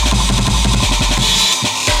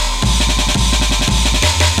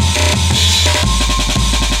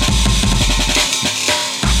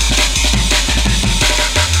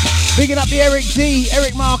the Eric D,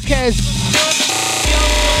 Eric Marquez,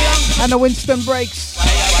 and the Winston Breaks.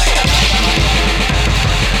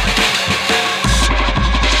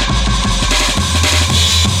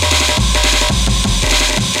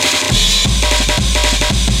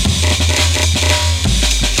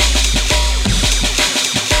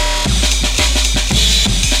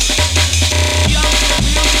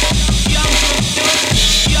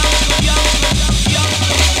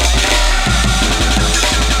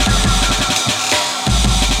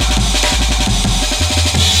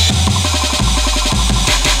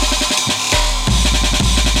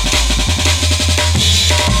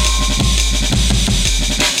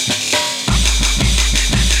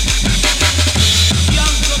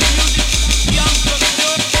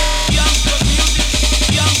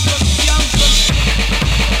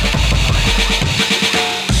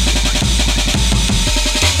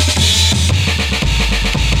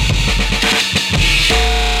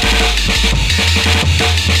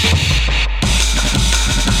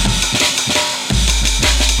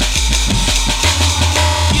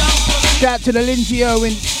 Shout out to the Lindsay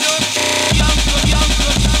Irvin.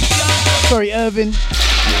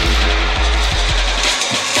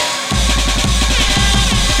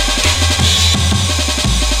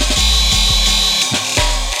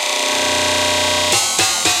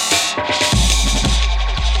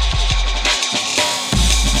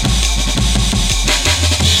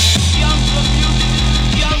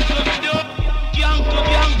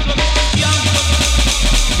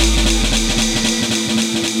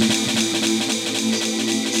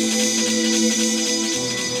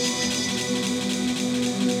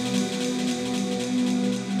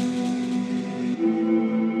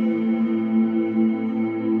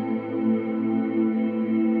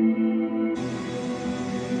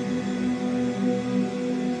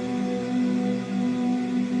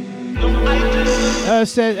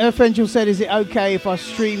 Frenchel said, is it okay if I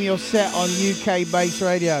stream your set on UK Bass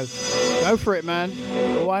Radio? Go for it, man.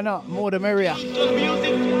 Why not? More the merrier. Shout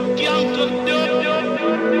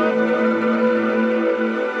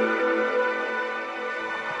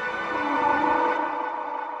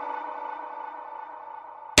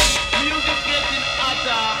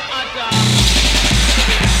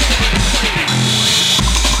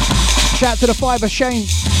out to the Fiber Shane.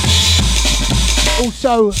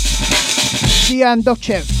 Also, Diane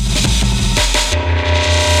Dochev.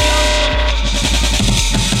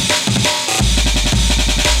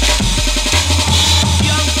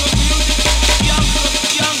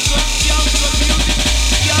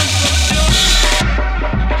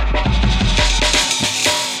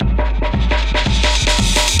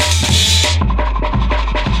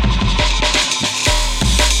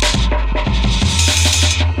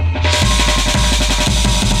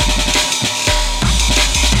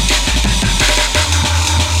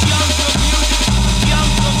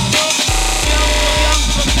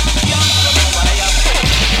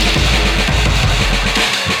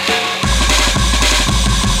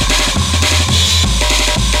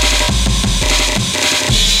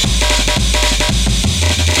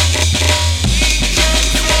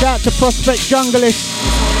 To Prospect Junglist.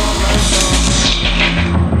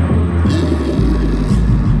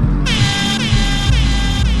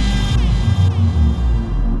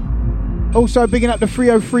 Also bigging up the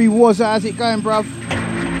 303 Wazza. How's it going, bruv?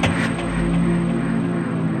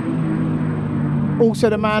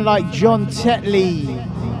 Also the man like John Tetley.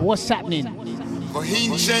 What's happening? For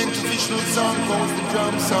ancient traditional song goes the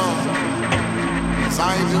drum song. So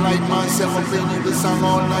I like myself, I bring you the song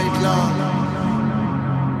all night long.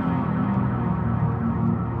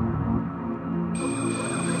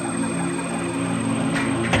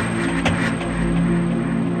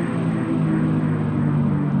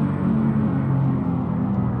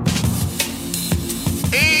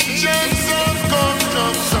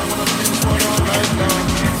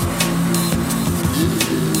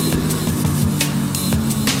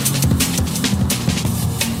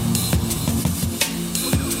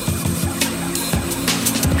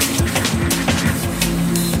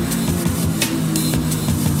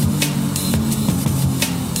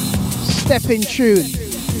 Step in tune.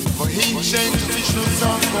 For ancient traditional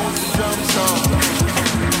song goes the drum song.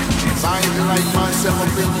 So I like myself, I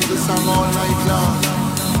bring you the song all night long.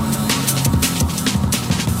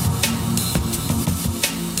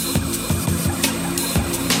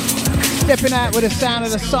 Stepping out with the sound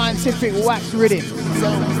of the scientific wax rhythm.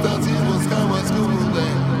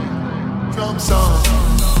 Drum song.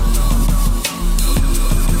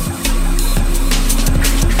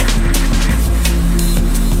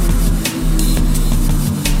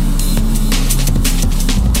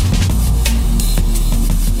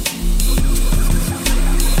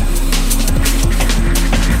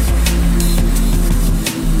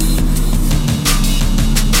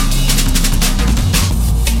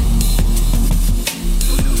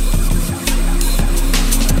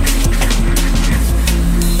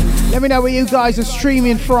 Let me know where you guys are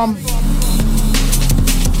streaming from.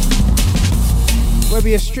 Whether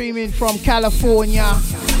you're streaming from California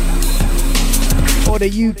or the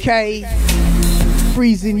UK.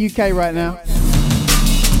 Freezing UK right now.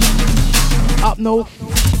 Up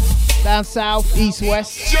north, down south, east,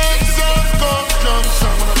 west.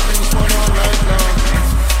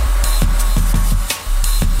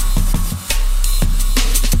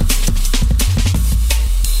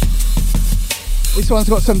 This one's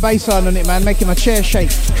got some bass line on it, man, making my chair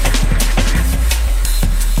shake.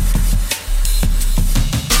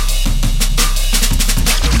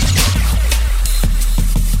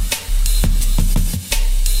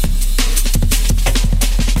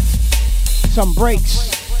 Some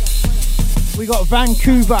breaks. We got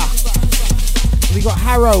Vancouver. We got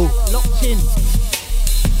Harrow locked in.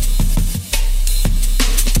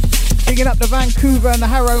 Picking up the Vancouver and the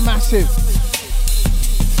Harrow Massive.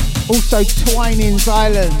 Also Twinings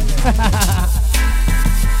Island.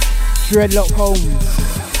 Dreadlock Holmes.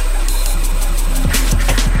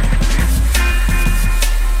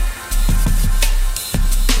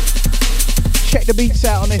 Check the beats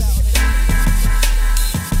out on this.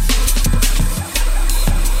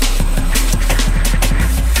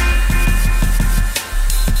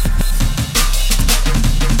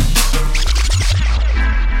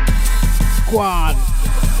 Squad.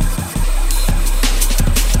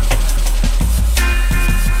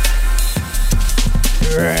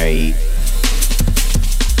 Great.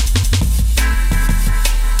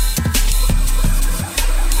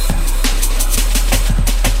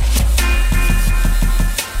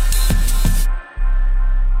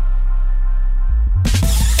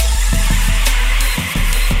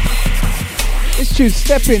 This tune's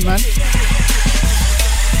stepping, man.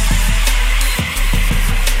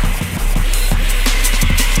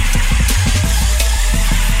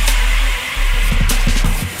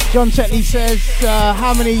 John Tetley says,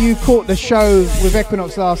 how many of you caught the show with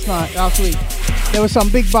Equinox last week? There were some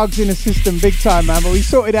big bugs in the system, big time, man, but we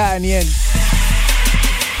sorted out in the end.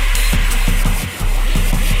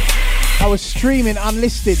 I was streaming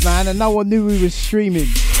unlisted, man, and no one knew we was streaming.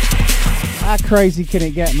 How crazy can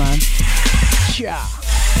it get, man? Cha.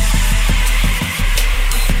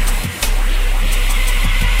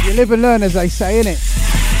 You live and learn, as they say, innit?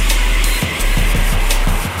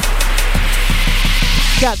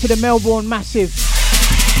 Shout out to the Melbourne Massive.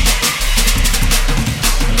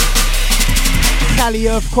 Cali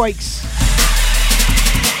Earthquakes.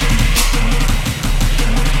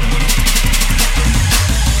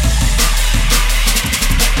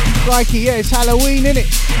 Crikey, yeah, it's Halloween, innit?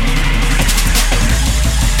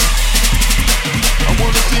 I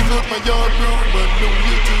wanna keep up my yard room, but no,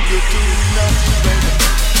 you do nothing, baby.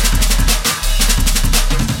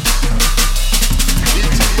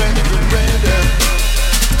 It's ready to ready.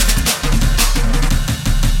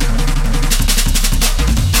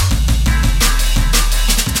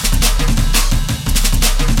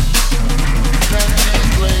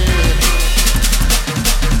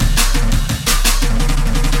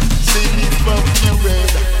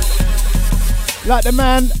 Like the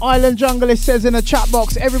man Island Junglist says in the chat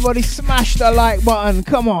box, everybody smash the like button,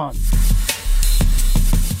 come on.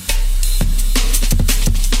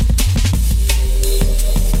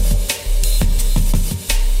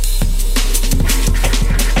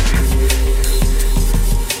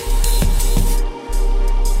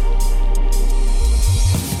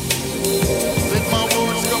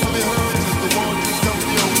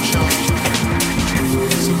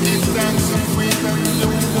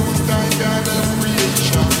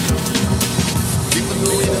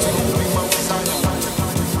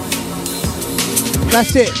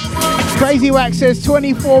 That's it. Crazy Wax says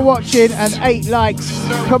 24 watching and 8 likes.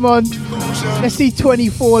 Come on. Let's see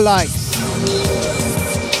 24 likes.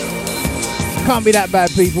 Can't be that bad,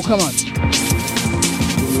 people. Come on.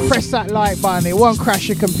 Press that like button. It won't crash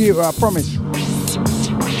your computer, I promise.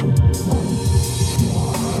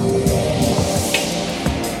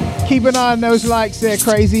 Keep an eye on those likes there,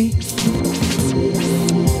 Crazy.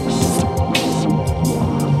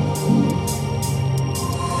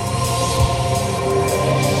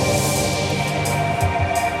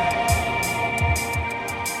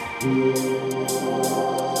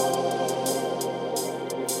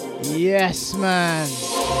 Yes, man.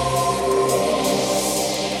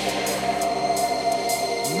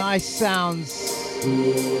 Nice sounds.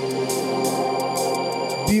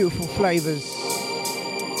 Beautiful flavors.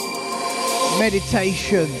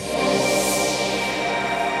 Meditation.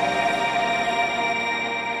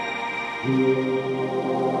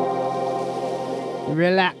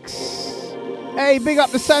 Relax. Hey, big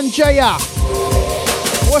up to Sanjaya.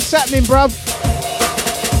 What's happening, bruv?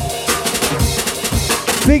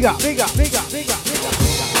 Big up.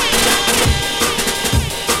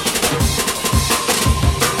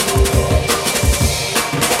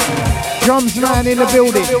 Drums man in the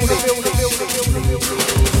building.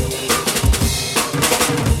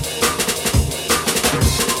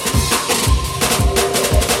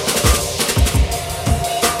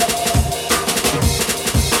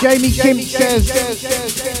 Jamie Kim says,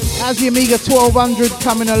 how's the Amiga 1200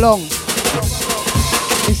 coming along?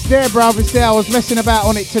 It's there, bruv, it's there. I was messing about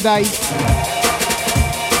on it today.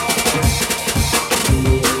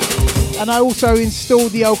 And I also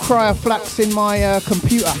installed the old Cryoflax in my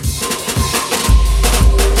computer.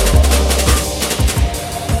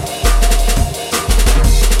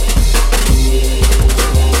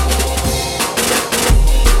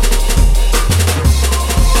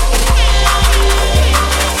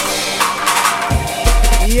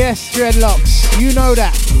 Yes, dreadlocks, you know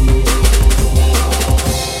that.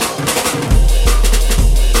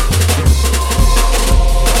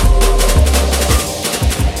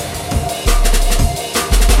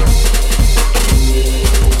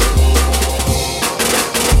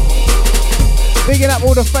 Bigging up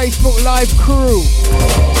all the Facebook Live crew.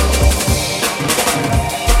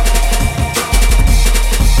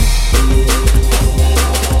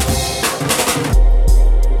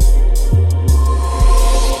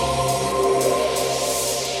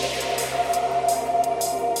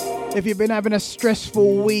 If you've been having a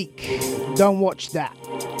stressful week, don't watch that.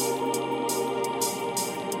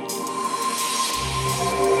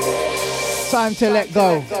 Time to let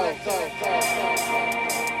go.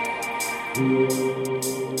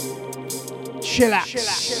 Chillax.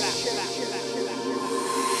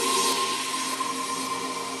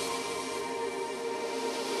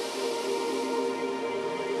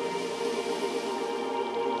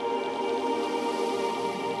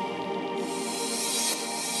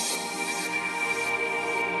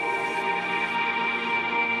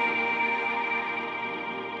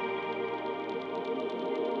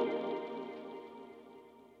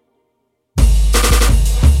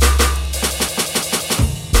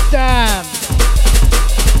 Damn.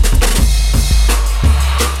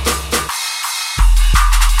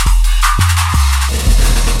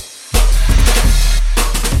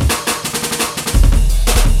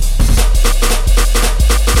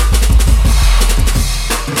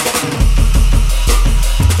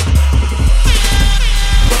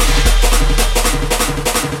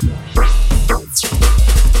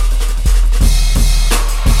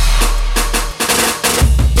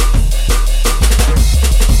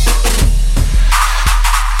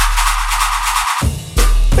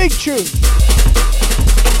 Big tune.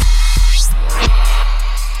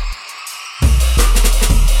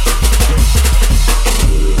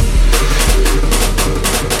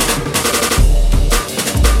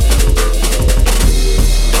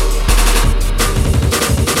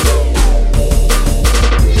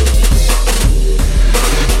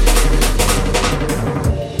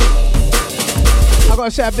 I gotta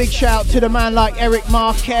say a big shout to the man like Eric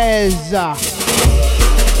Marquez.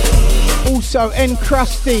 Also,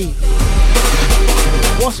 Encrusty.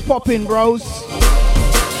 What's poppin', bros?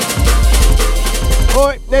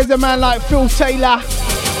 Oh, there's a man like Phil Taylor.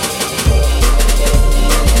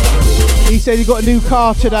 He said he got a new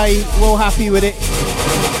car today. Well happy with it.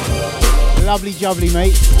 Lovely jubbly,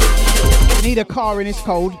 mate. Need a car in this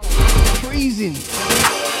cold. Freezing.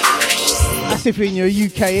 That's if you're in your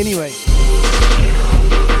UK anyway.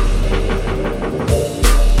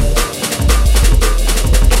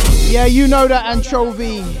 Yeah, you know that,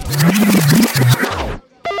 Anchovy.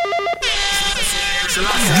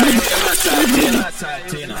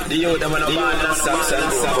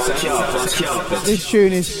 This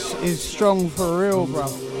tune is strong for real, bro.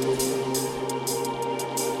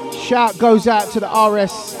 Shout goes out to the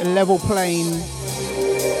RS Level Plane.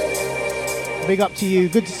 Big up to you.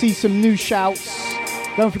 Good to see some new shouts.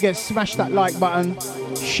 Don't forget, smash that like button.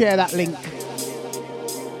 Share that link.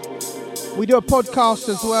 We do a podcast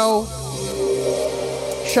as well.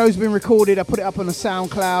 Show's been recorded. I put it up on the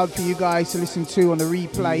SoundCloud for you guys to listen to on the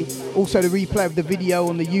replay. Also the replay of the video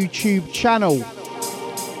on the YouTube channel.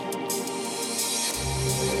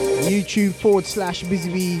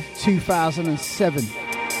 YouTube.com/BusyBee 2007.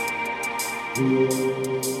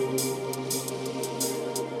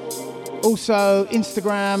 Also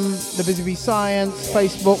Instagram, The Busy Bee Science,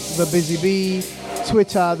 Facebook, The Busy Bee,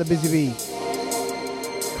 Twitter, The Busy Bee.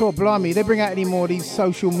 God blimey, they bring out any more of these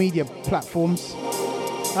social media platforms.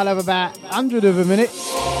 I'll have about 100 of them in it.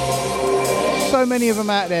 So many of them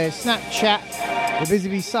out there. Snapchat, The Busy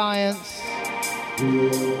Bee Science.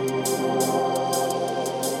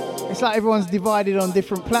 It's like everyone's divided on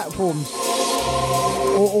different platforms.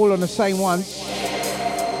 all on the same ones.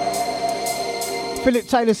 Philip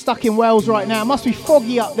Taylor's stuck in Wales right now. Must be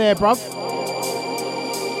foggy up there, bruv.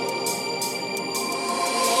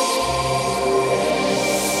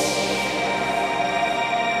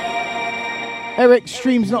 Eric's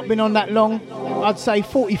stream's not been on that long. I'd say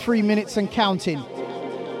 43 minutes and counting.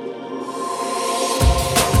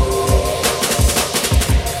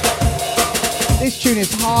 This tune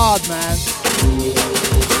is hard, man.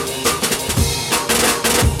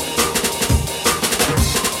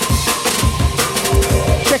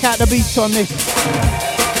 Check out the beats on this.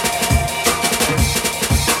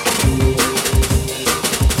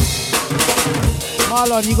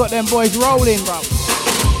 Marlon, you got them boys rolling, bro.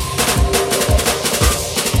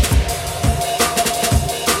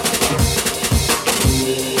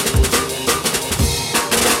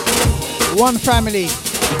 One family.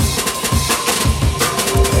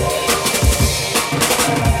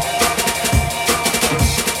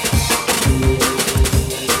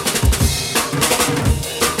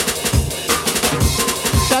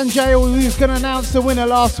 Sanjay was going to announce the winner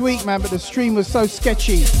last week, man, but the stream was so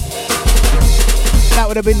sketchy. That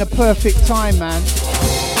would have been the perfect time, man.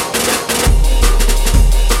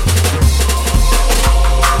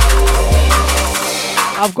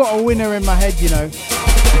 I've got a winner in my head, you know,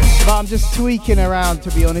 but I'm just tweaking around,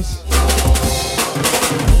 to be honest.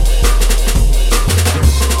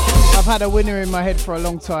 I've had a winner in my head for a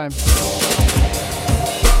long time.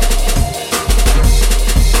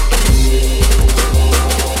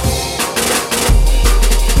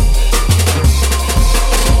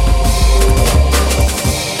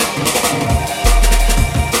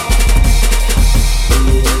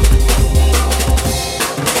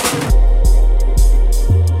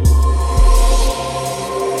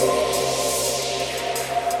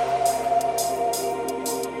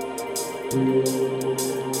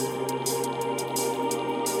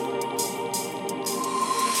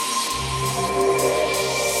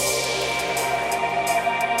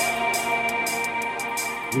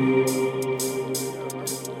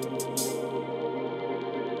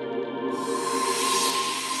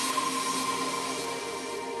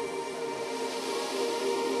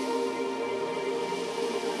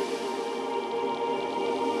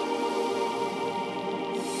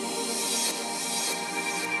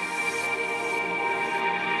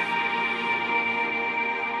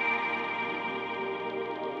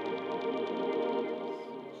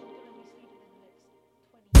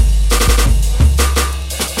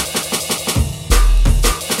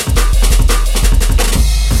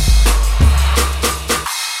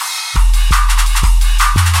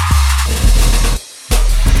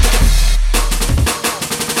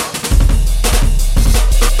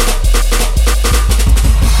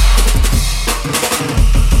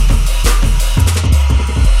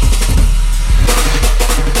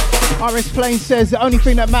 Plane says the only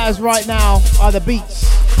thing that matters right now are the beats.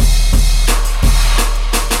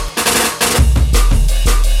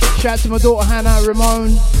 Shout out to my daughter Hannah, Ramon,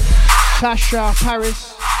 Tasha,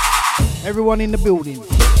 Paris, everyone in the building.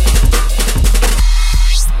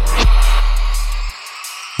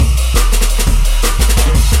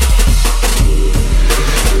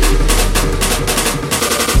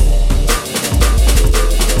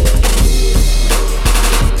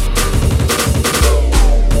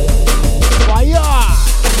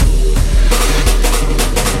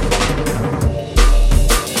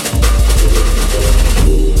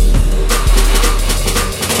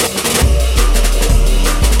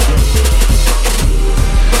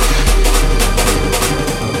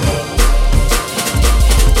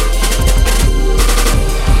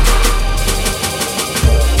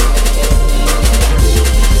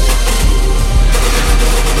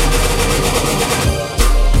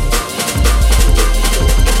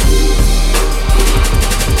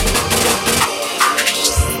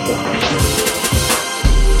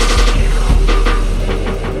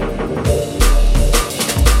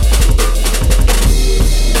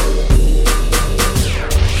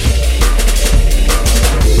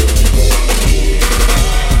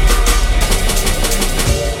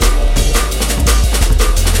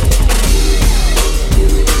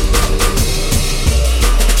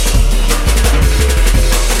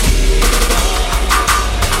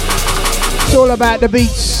 About the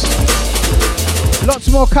beats. Lots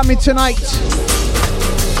more coming tonight.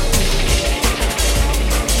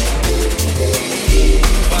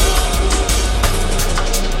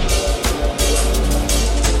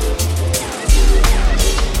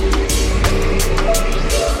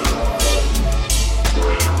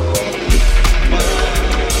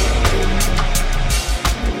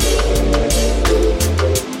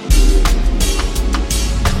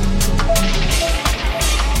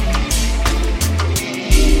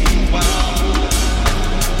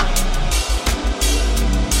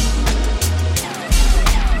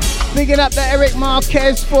 Bigging up the Eric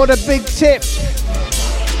Marquez for the big tip.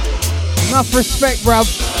 Enough respect, bruv.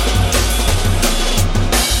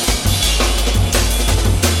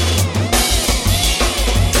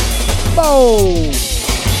 Boom.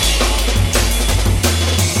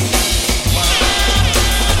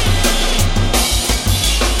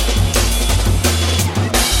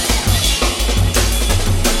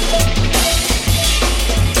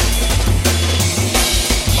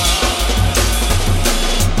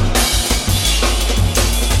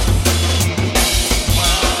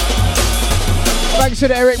 Thanks to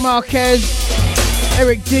the Eric Marquez,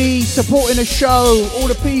 Eric D, supporting the show, all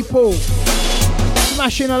the people,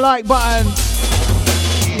 smashing the like button.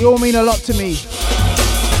 You all mean a lot to me.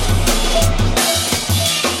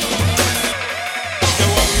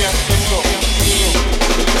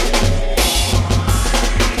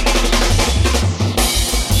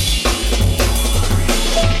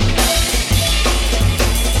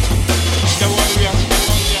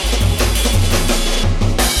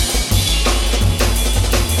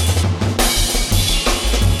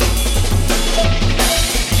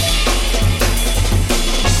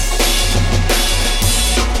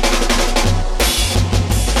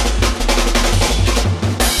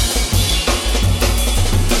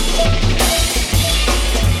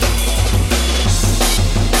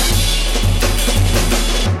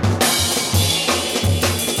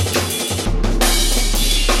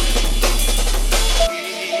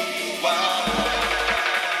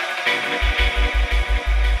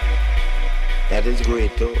 That is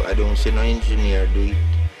great though. I don't see no engineer do it.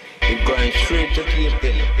 It's going straight to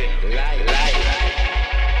Kingpin. Live.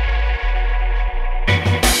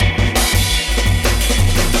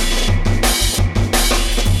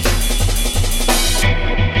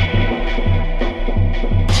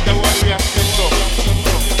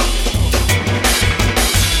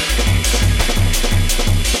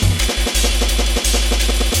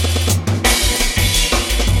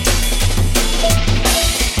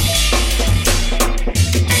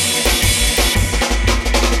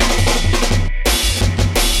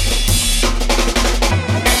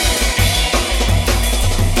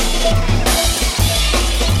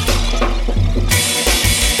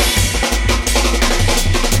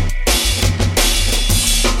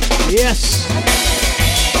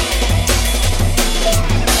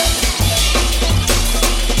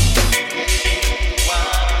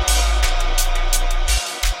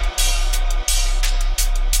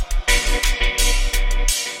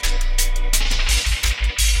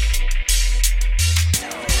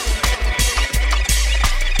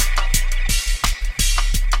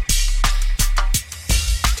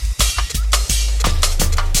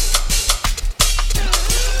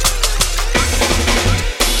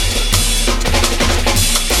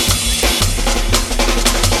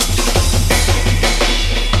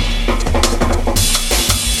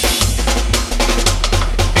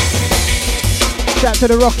 To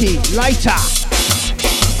the Rocky, lighter.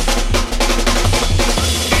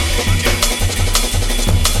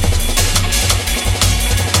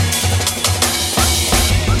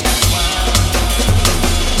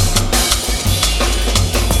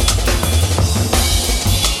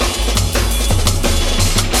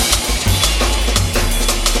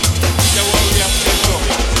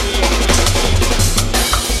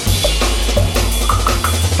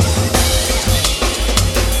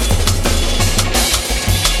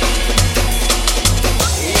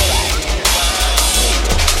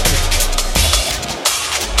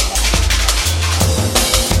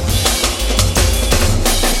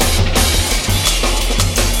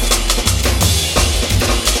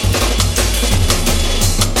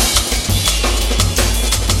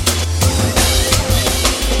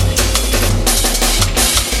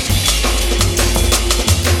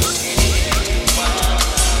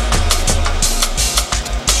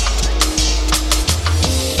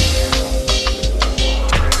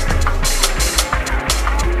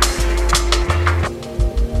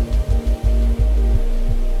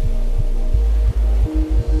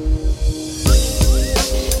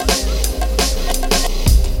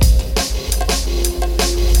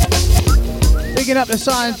 Up the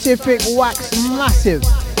Scientific Wax Massive.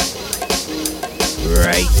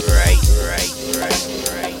 Right.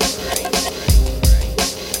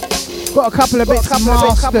 Got a couple of bits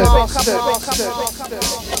mastered.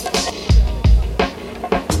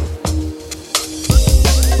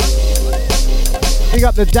 Big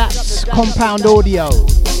up the DATS Compound Audio.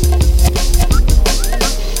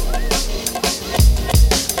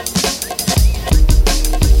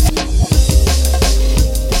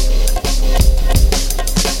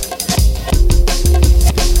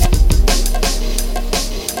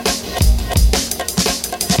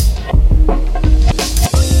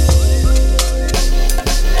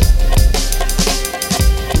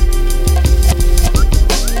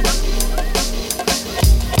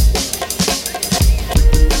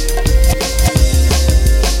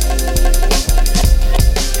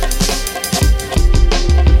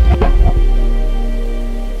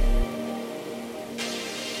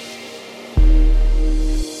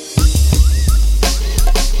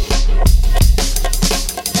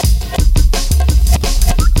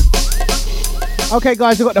 Okay,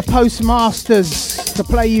 guys, I've got the Postmasters to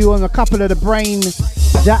play you on a couple of the Brain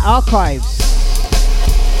archives.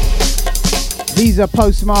 These are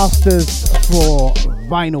Postmasters for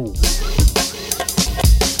vinyl.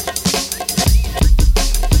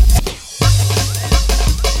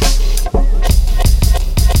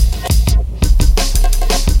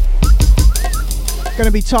 Going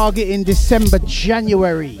to be targeting December,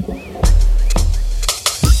 January.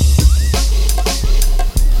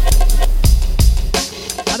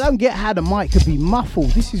 I don't get how the mic could be muffled.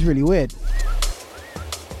 This is really weird.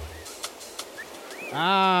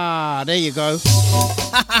 Ah, there you go.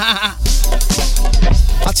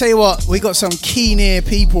 I'll tell you what, we got some keen ear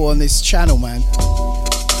people on this channel, man.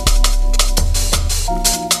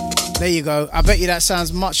 There you go. I bet you that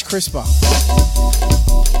sounds much crisper.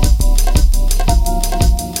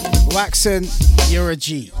 Waxon, you're a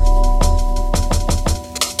G.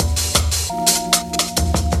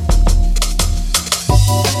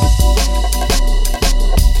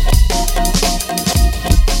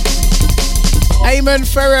 Amen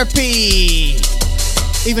therapy.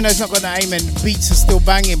 Even though it's not got an amen, beats are still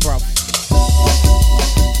banging, bro.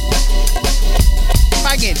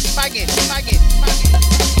 Banging, banging, banging, banging.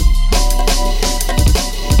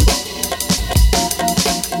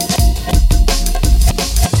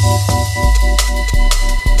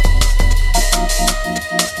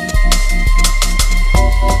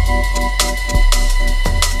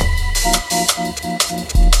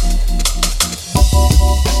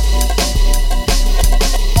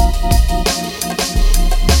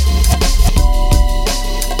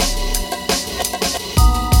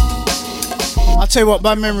 Tell you what,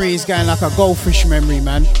 my memory is going like a goldfish memory,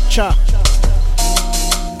 man. Cha.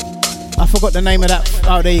 I forgot the name of that.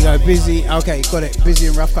 Oh, there you go. Busy. Okay, got it. Busy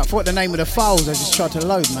and Rough Cut. I forgot the name of the files I just tried to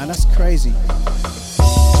load, man. That's crazy.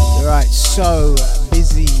 Right, so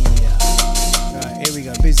Busy. Right, here we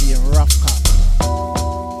go. Busy and Rough Cut.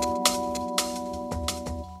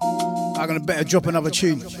 I'm gonna better drop another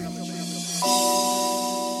tune.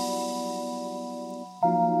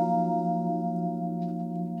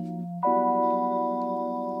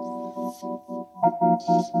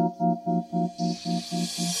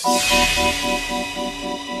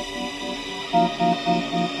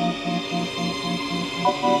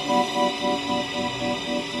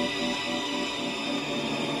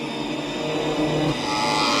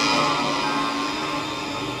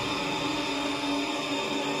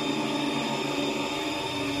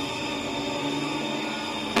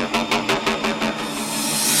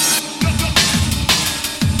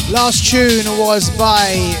 Last tune was by,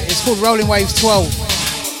 it's called Rolling Waves 12.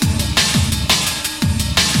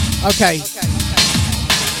 Okay,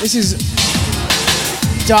 this is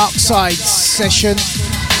Dark Side session,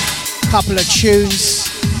 couple of tunes.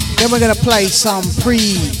 Then we're gonna play some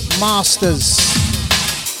pre-masters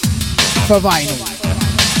for vinyl.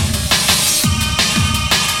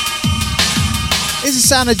 This is the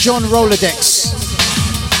sound of John Rolodex.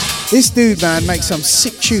 This dude, man, makes some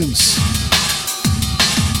sick tunes.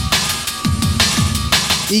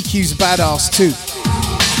 EQ's badass too.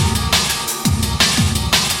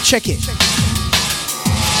 Check it.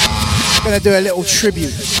 Gonna do a little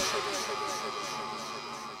tribute.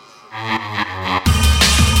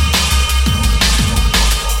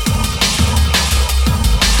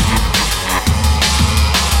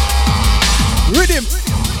 Rhythm.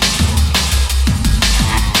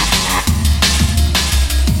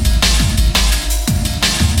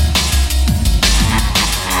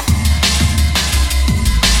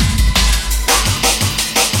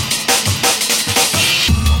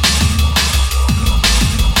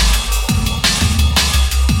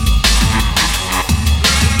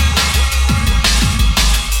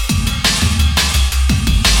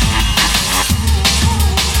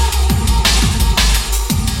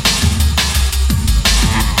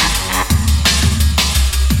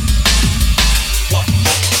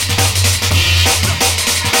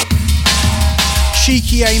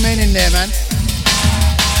 Cheeky amen in there, man.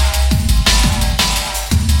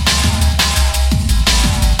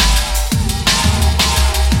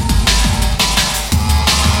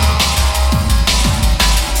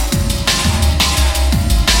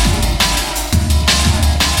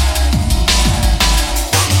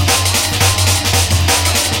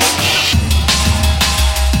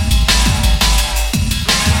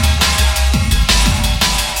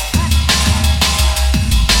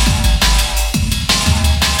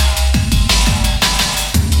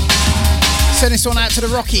 Send this one out to the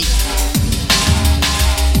Rocky.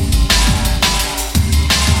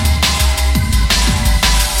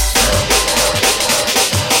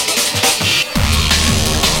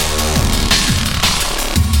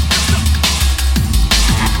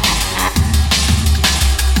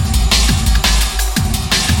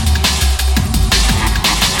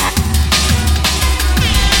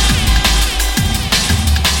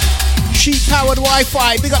 Powered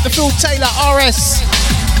Wi-Fi. Big up the Phil Taylor, RS,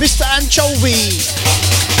 Mr. Anchovy.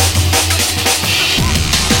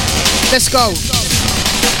 Let's go.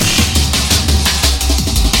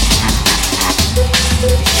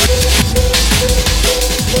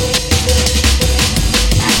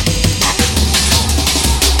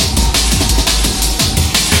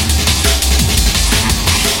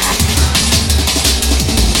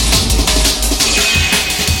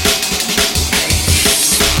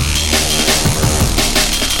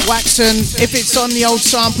 Waxon, if it's on the old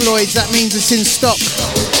Sampleoids, that means it's in stock.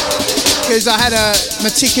 Because I had a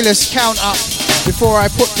meticulous count up before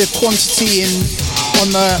I put the quantity in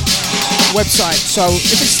on the website. So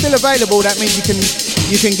if it's still available, that means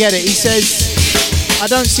you can get it. He says, I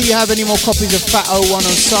don't see you have any more copies of Fat 01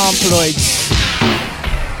 on Sampleoids.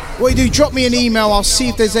 What you do, drop me an email. I'll see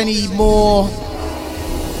if there's any more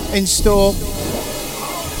in store.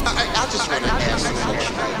 I just want to ask some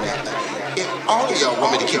folks right now. If all of y'all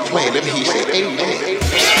want me to keep playing, let me hear you say amen.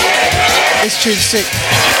 This tune's sick.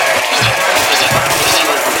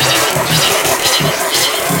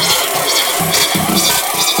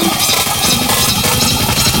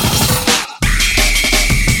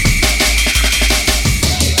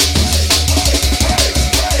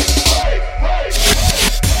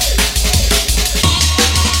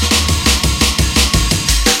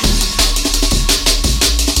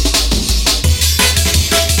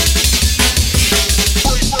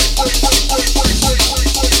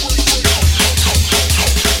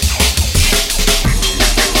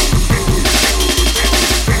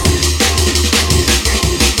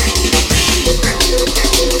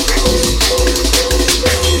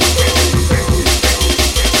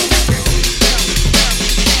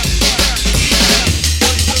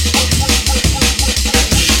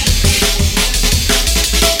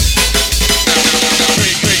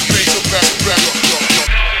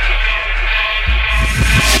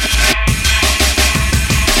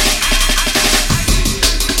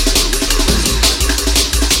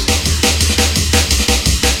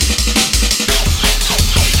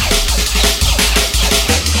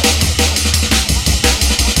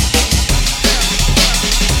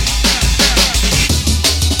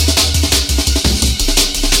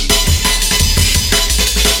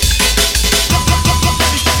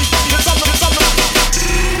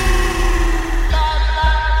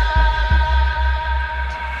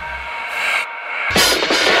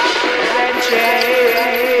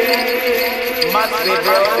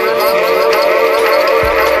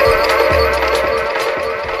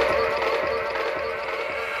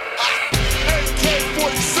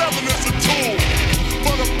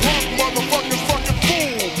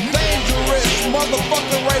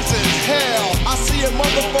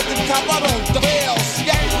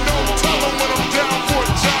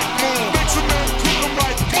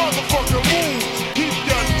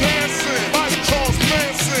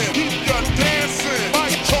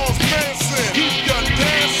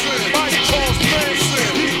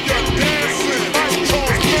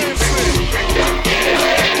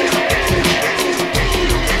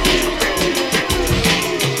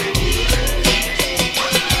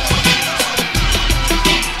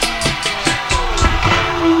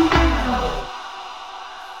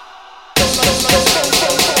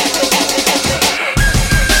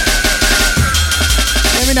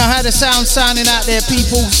 Sounding out there,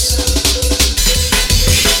 peoples.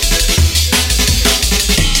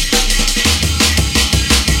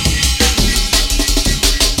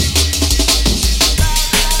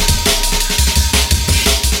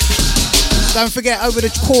 Don't forget, over the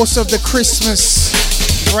course of the Christmas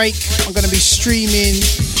break, I'm going to be streaming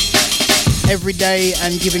every day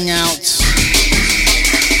and giving out.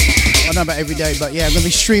 I don't know about every day, but yeah, I'm going to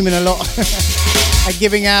be streaming a lot and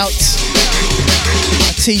giving out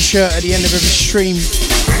a t-shirt at the end of every stream.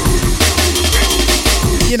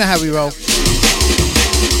 You know how we roll.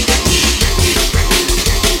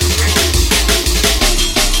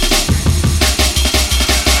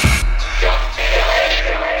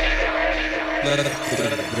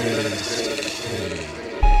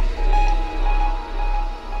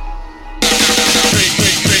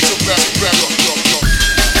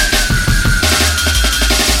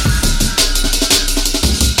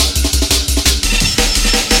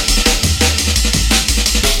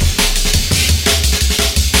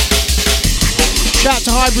 Shout out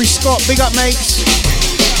to Highbury Scott, big up mates.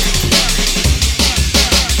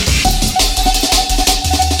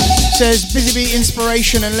 Says Busy Bee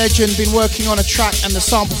inspiration and legend, been working on a track and the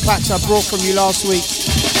sample packs I brought from you last week.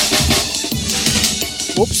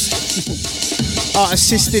 Whoops. Art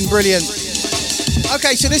assisting, brilliant.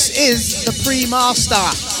 Okay, so this is the pre-master,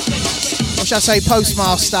 or should I say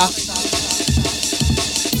post-master.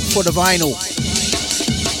 for the vinyl.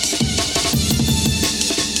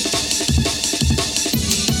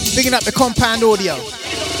 Picking up the Compound Audio.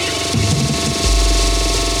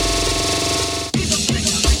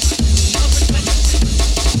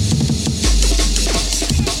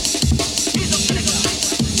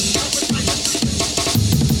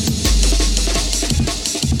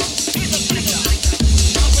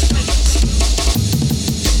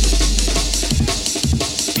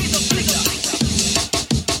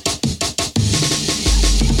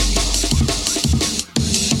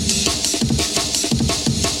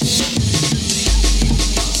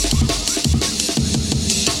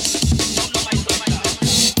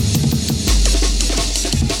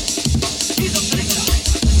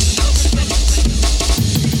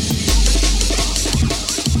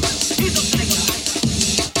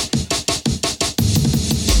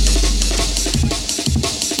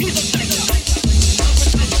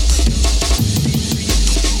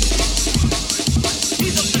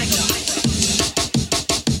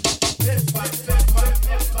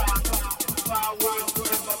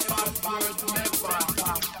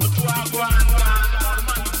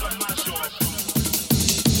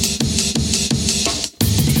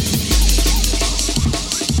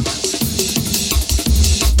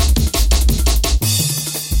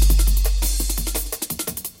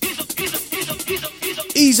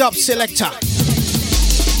 Ease up, selector.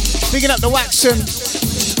 Picking up the Waxon.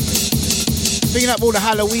 Picking up all the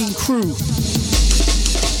Halloween crew.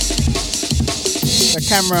 The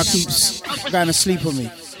camera keeps going to sleep on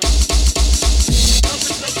me.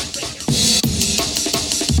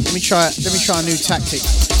 Let me try a new tactic.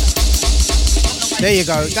 There you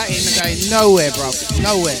go. That ain't going nowhere, bro.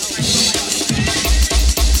 Nowhere.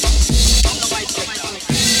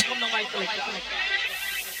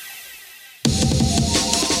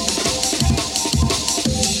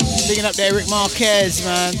 Picking up the Eric Marquez,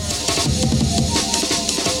 man.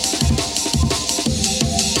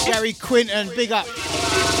 Gary Quinton, big up.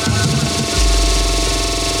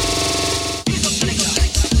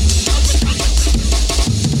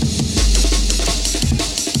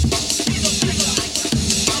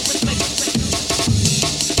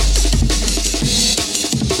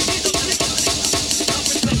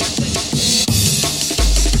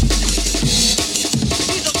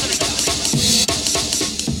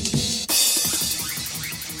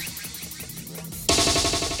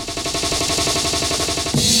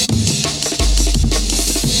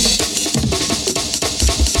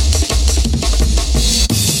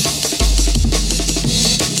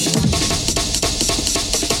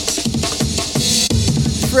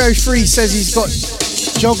 Free says he's got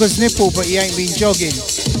jogger's nipple, but he ain't been jogging.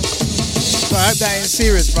 So I hope that ain't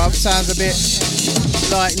serious, bruv. Sounds a bit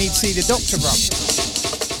like need to see the doctor, bruv.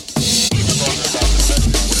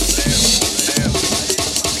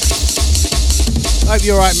 Hope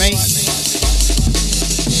you're alright, mate.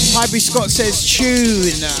 Hybrid Scott says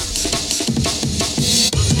tune.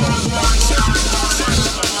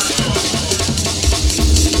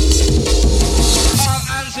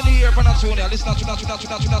 Listen to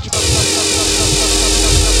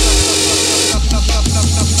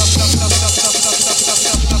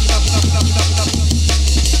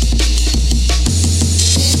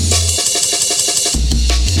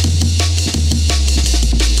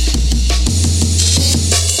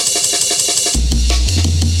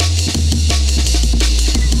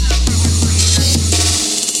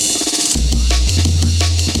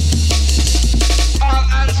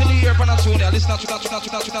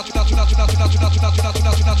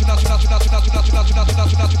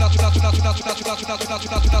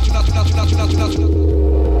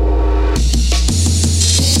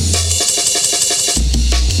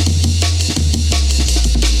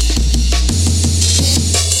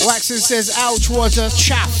Waxon says ouch was a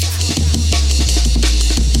chaff.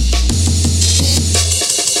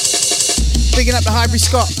 Picking up the Hybrid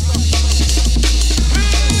Scott.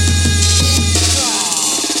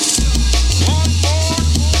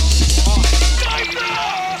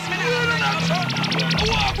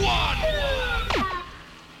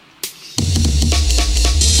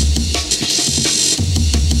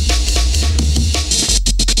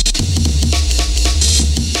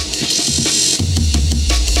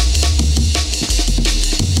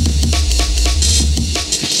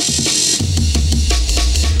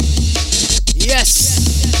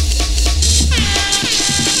 Yes.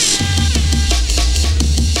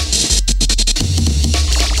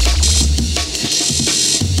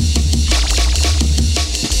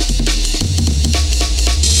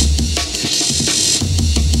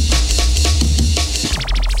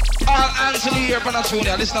 for the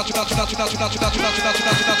tune, listen to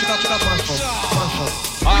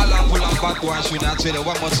all I'm full of bad boys, should I tell you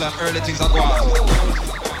one more time, early things are gone.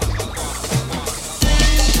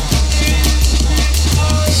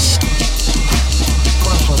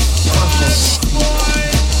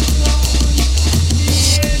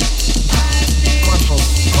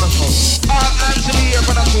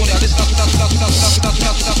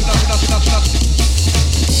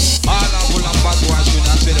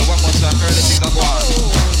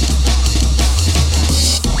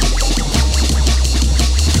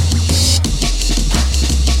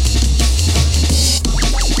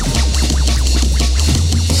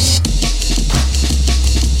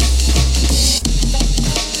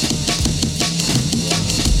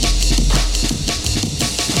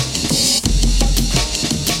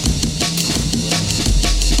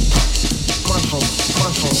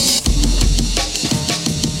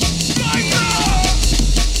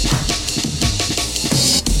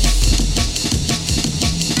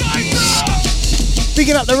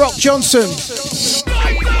 Picking up the Rock Johnson.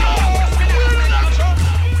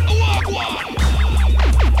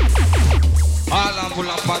 All I'm full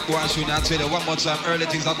of bad boys, should I tell you one more time, early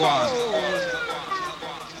things are gone.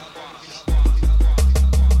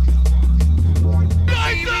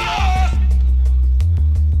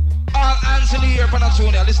 All hands in the air,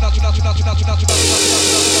 Panatonia, listen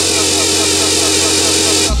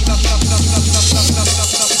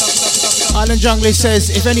Island Junglist says,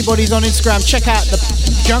 if anybody's on Instagram, check out the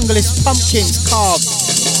Junglist Pumpkins carved.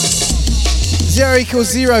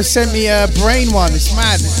 0=0 sent me a brain one. It's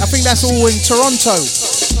mad. I think that's all in Toronto.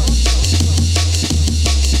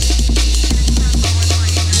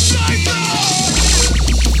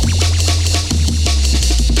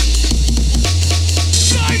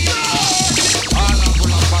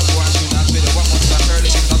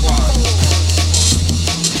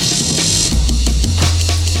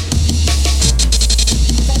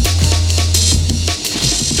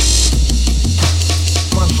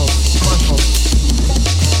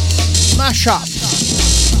 Shop.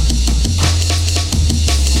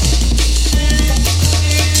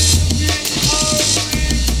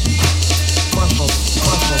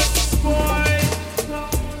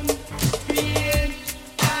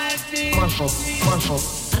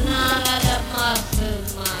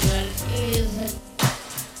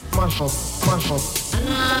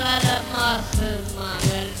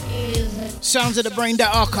 Sounds of the Brain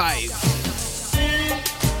That Archive.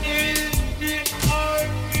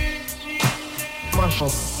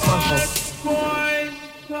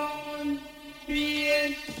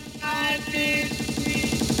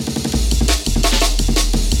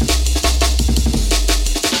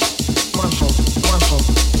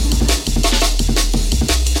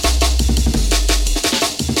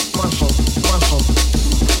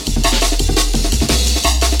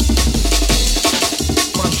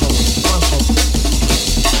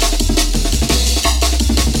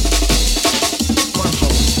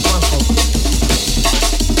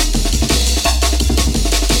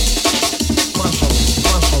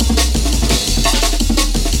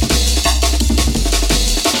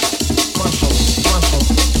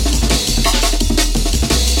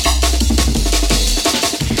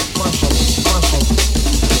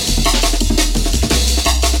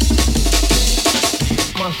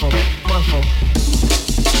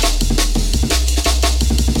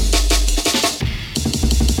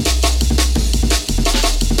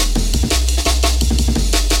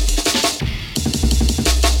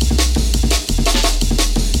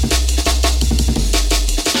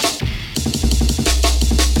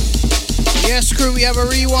 We have a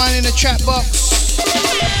rewind in the chat box.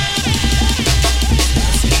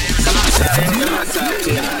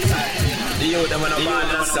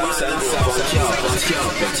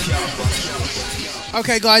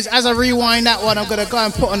 Okay guys, as I rewind that one, I'm going to go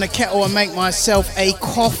and put on the kettle and make myself a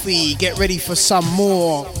coffee. Get ready for some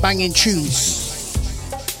more banging tunes.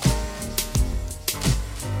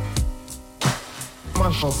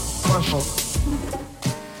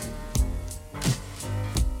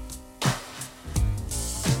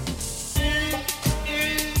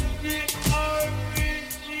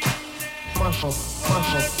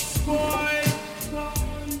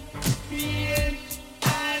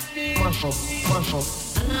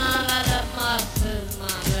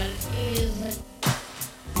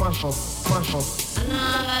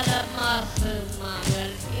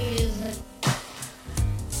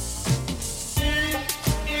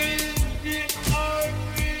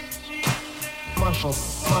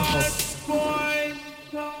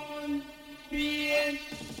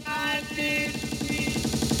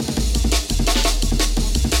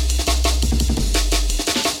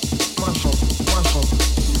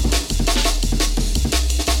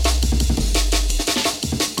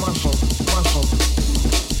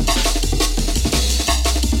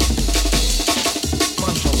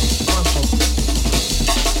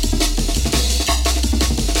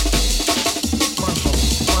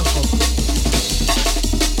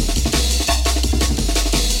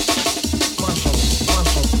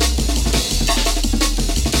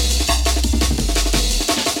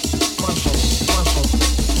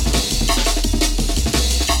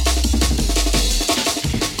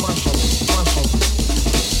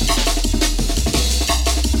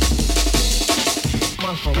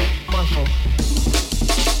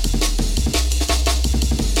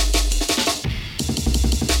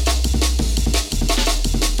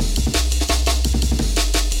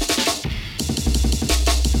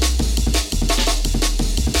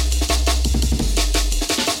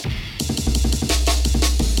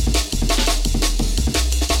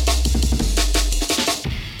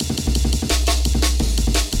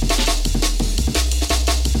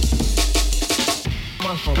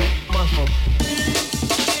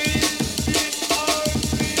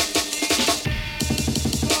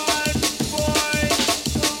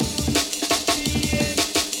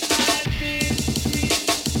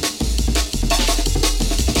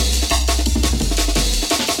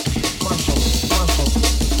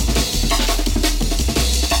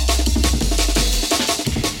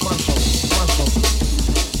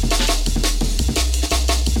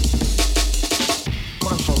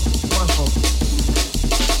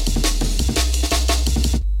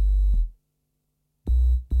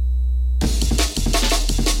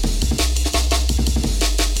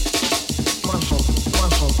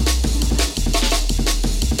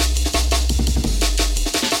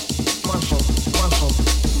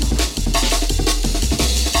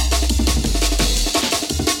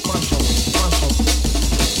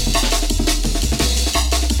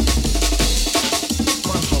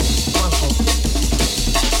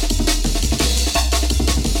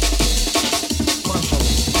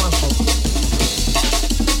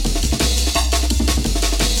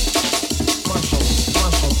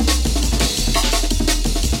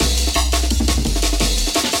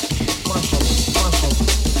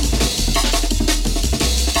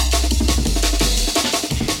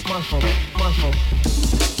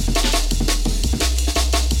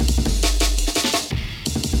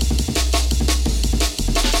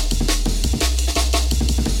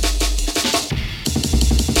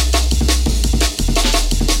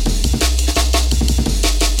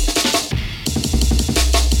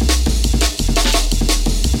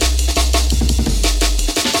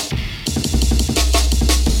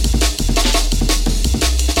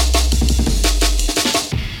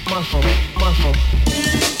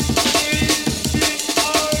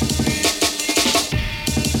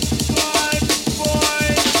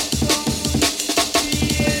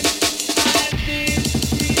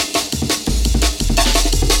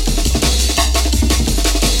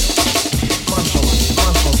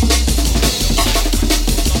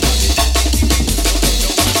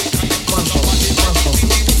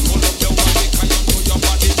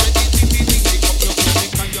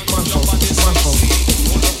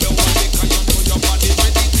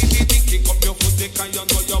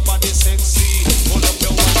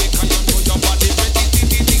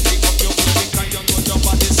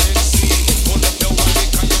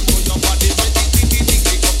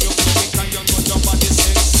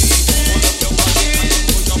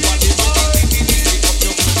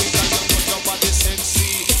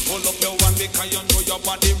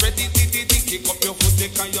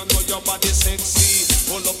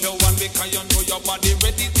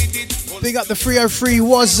 Big up the 303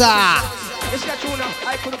 Wazza.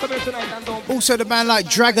 Also the band like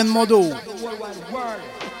Dragon Model.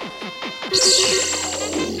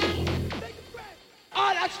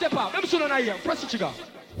 All that step up. Let me see on here. Press the trigger.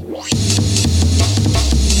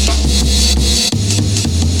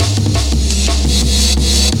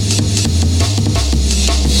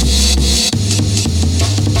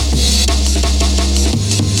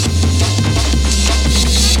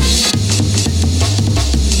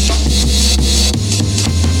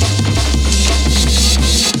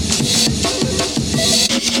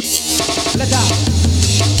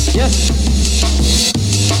 Yes.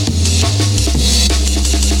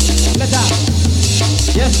 Let out.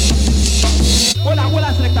 Yes. Hold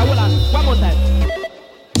on, selector, hold on. One more time.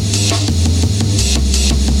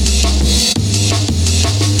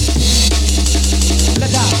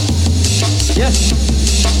 Let out. Yes.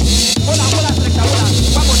 Hold on, selector, hold on.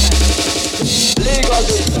 One more time. Legal.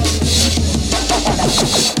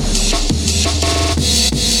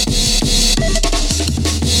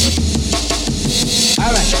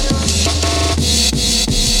 All right.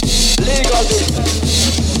 Legal business.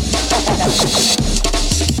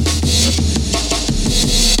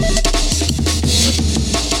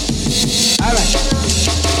 All right.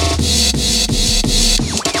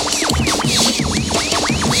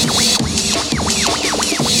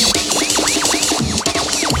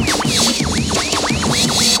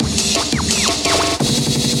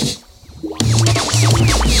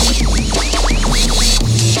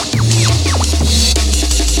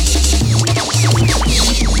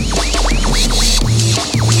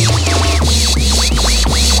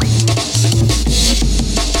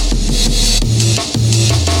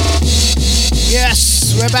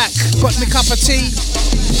 We're back. Got me cup of tea.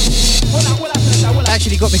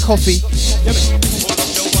 Actually got me coffee.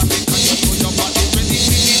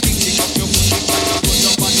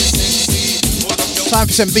 Time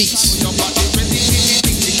for some beats.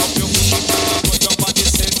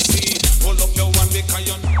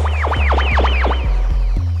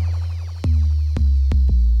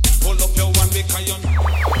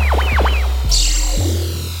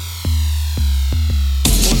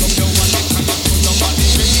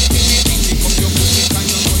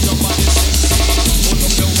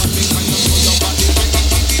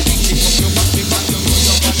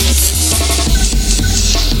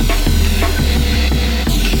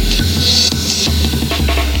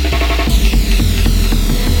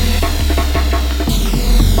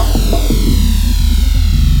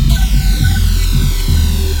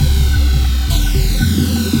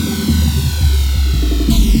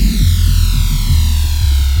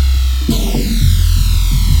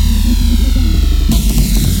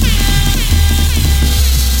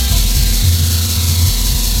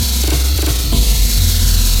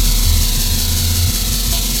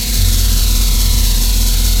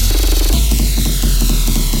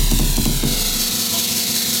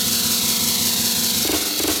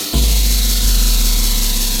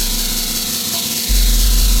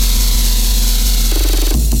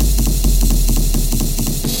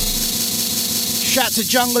 out to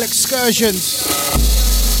Jungle Excursions.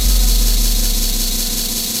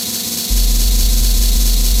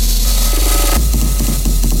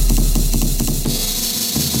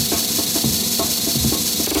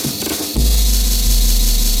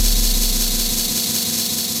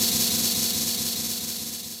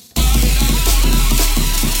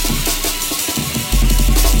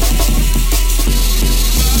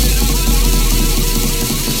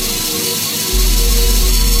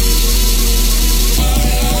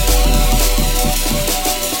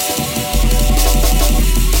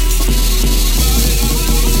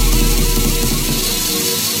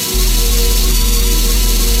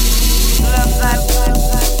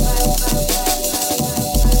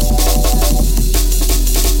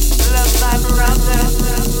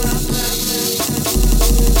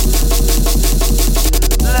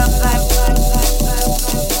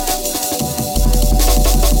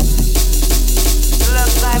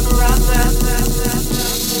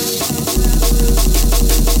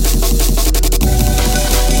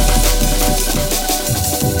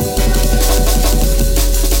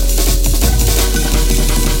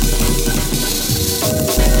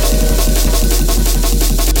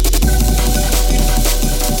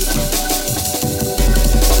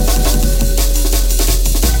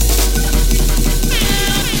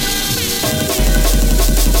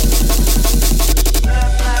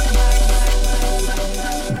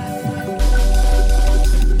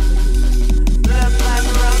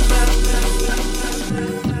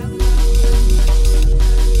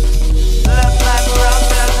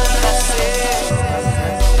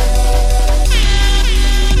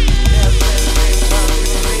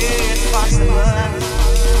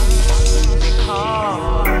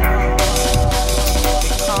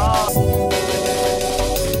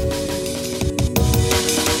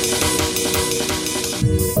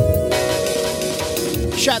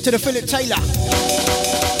 Shout to the Philip Taylor.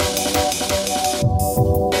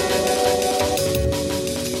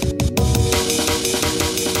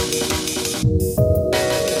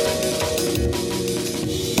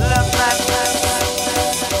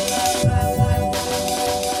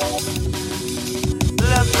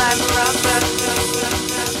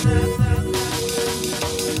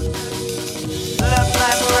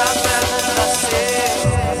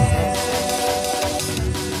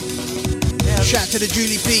 Shout to the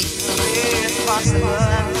Julie P.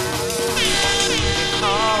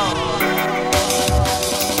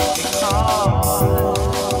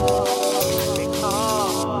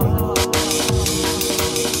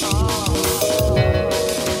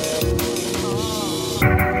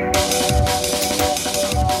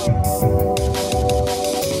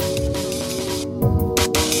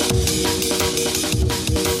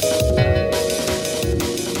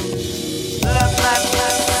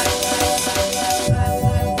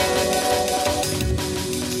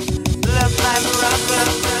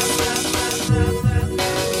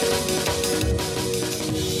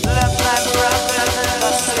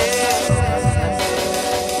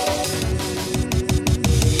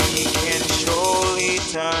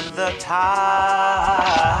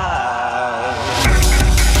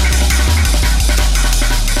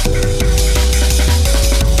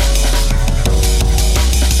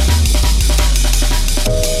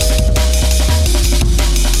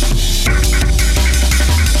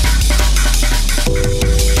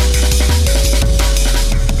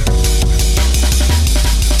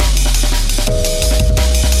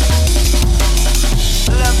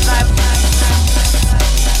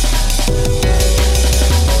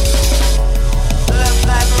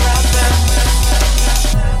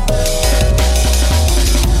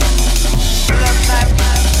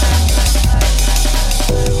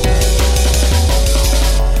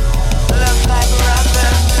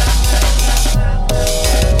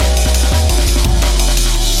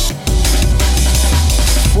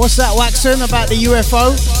 What's that, Waxon, about the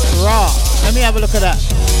UFO? Rah. Let me have a look at that.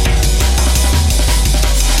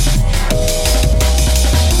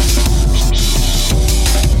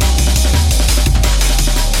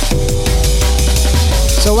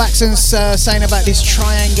 So Waxon's saying about this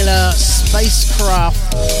triangular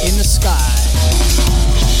spacecraft in the sky.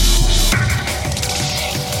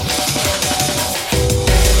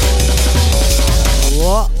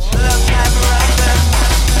 What?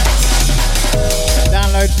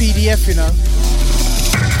 Download PDF, you know.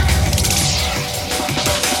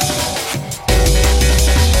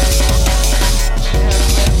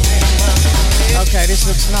 Okay, this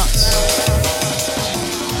looks nuts.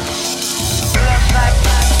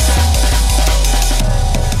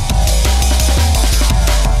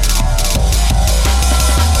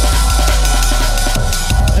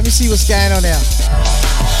 Let me see what's going on here.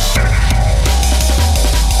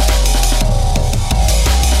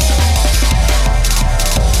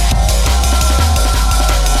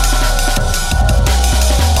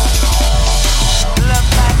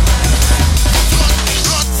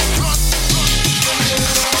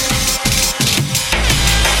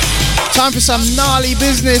 Time for some gnarly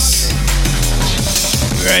business.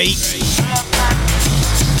 Great.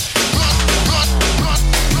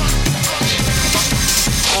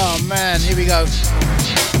 Oh man, here we go.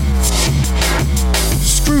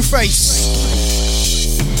 Screwface.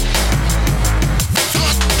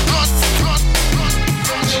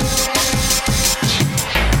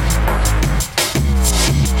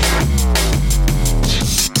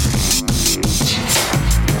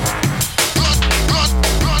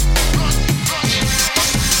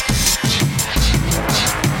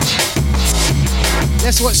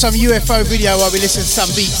 Let's watch some UFO video while we listen to some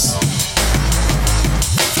beats.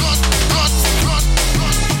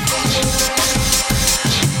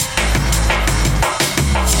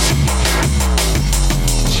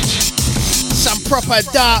 Some proper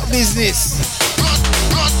dark business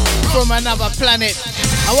from another planet.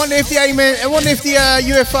 I wonder if the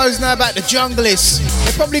UFOs know about the junglists.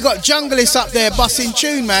 They probably got junglists up there busting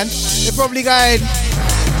tune, man. They're probably going,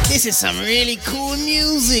 this is some really cool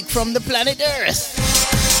music from the planet Earth.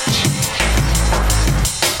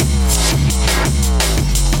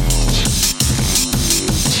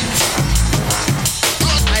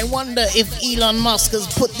 I wonder if Elon Musk has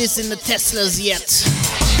put this in the Teslas yet.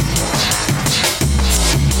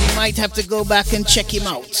 We might have to go back and check him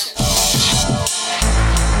out.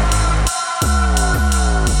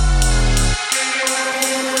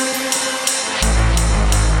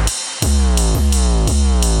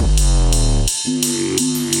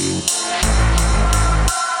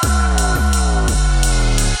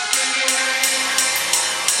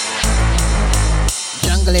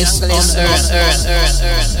 Junglist on Earth.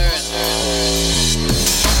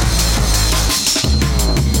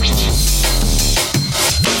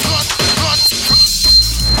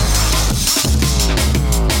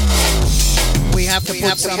 We have to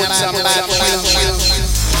put some bad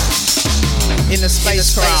in the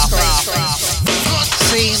spacecraft.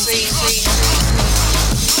 See.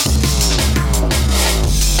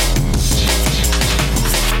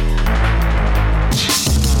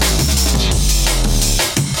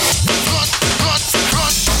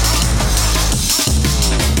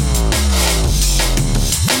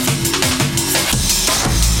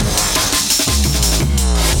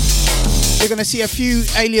 You're gonna see a few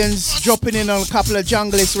aliens dropping in on a couple of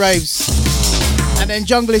junglist raves, and then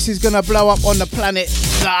junglist is gonna blow up on the planet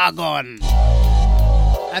Zargon,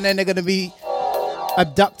 and then they're gonna be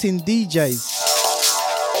abducting DJs.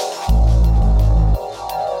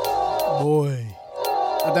 Boy,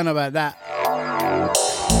 I don't know about that.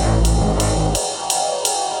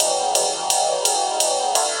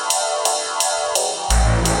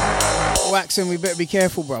 Waxon, we better be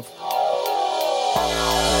careful, bruv.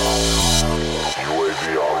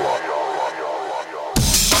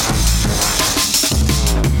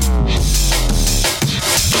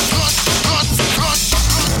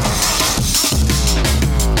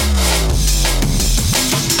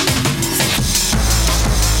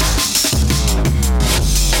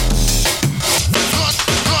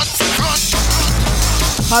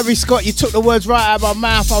 Harry Scott, you took the words right out of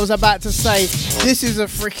my mouth. I was about to say, this is a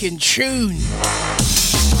freaking tune.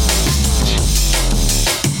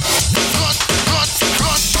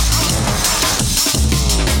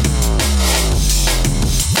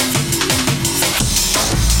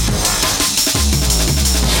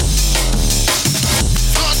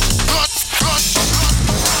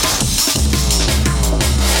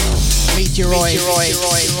 Meteoroid.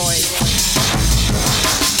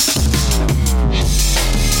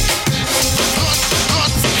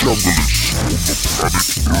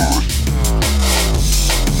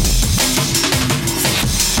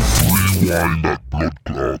 Rewind that blood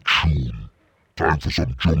clot tune. Time for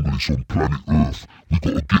some junglists on planet Earth. We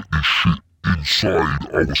gotta get this shit inside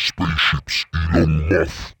our spaceships.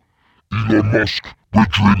 Elon Musk,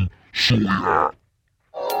 brethren, sort it out.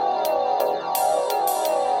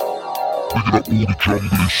 Picking up all the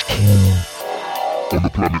junglist crew on the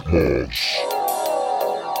planet Mars.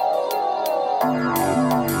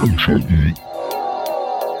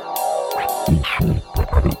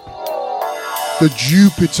 The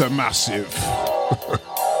Jupiter Massive.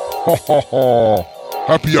 Ha ha ha.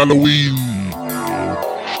 Happy Halloween.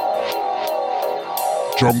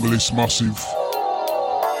 Junglist Massive.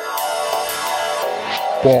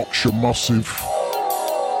 Berkshire Massive.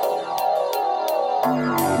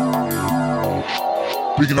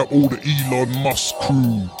 Picking up all the Elon Musk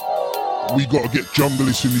crew. We gotta get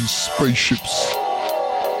junglists in these spaceships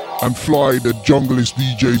and fly the junglist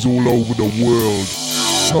DJs all over the world.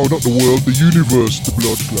 No, not the world, the universe, the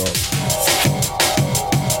blood clot.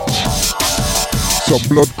 Some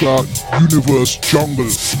blood clot universe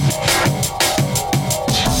jungle.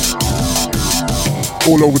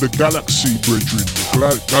 All over the galaxy, brethren.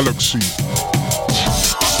 Galaxy.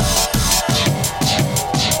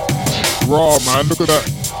 Raw, man. Look at that.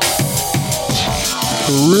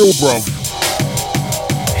 For real, bruv.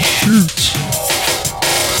 Shoot.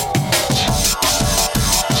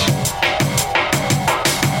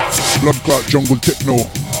 Blood clot jungle techno.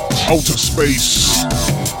 Outer space.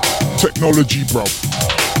 Technology, bruv.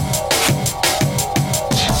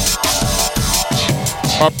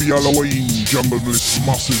 Happy Halloween, Jungle Bliss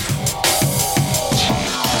Massive.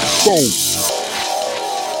 Go!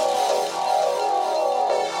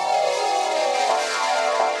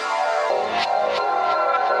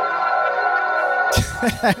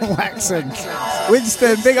 Waxon.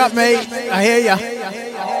 Winston, big up, mate. I hear ya.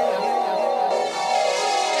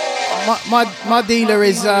 My dealer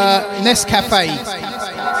is Nescafe.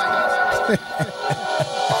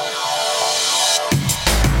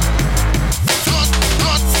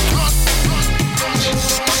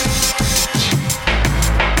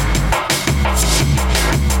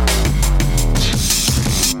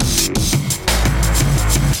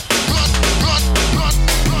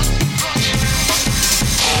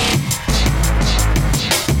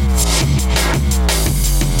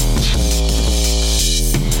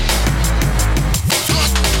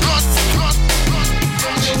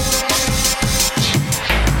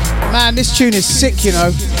 Man, this tune is sick, you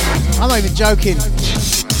know. I'm not even joking.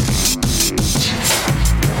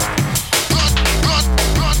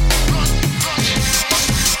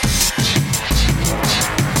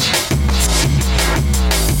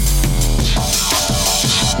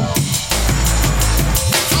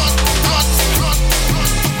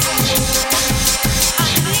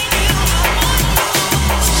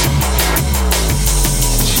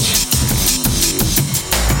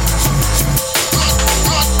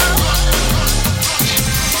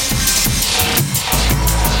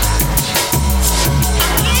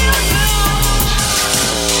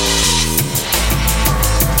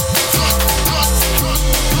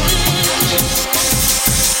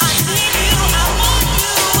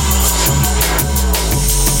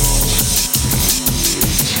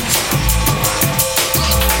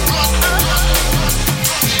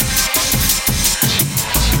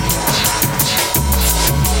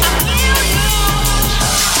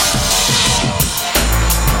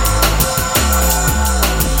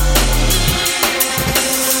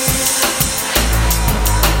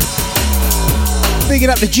 Bigging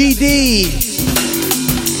up the GD.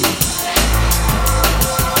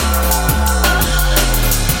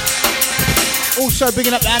 Also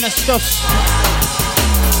bigging up the Anastastos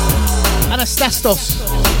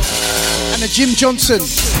and the Jim Johnson.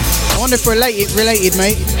 I wonder if we're related,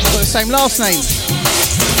 mate. Got the same last name.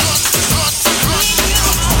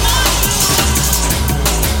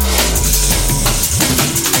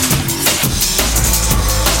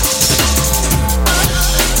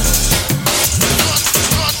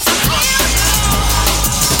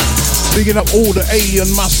 Bigging up all the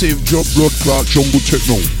alien massive blood clot jungle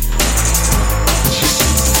techno.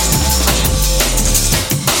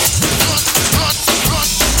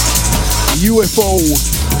 UFO.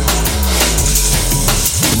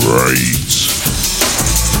 Right.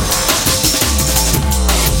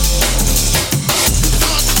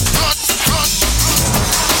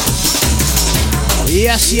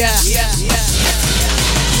 Yes, yes, yes, yes.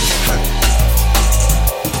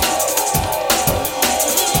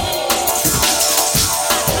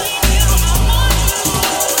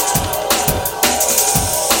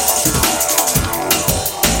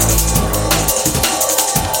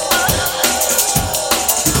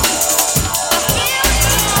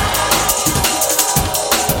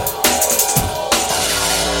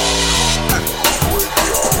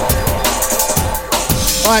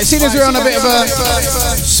 Alright, seeing as we're on a bit of a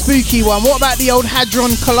spooky one, what about the old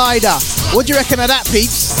Hadron Collider? What do you reckon of that,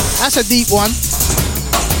 peeps? That's a deep one.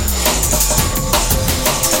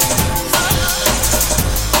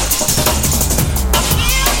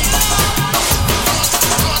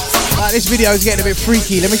 Alright, this video is getting a bit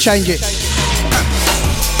freaky. Let me change it.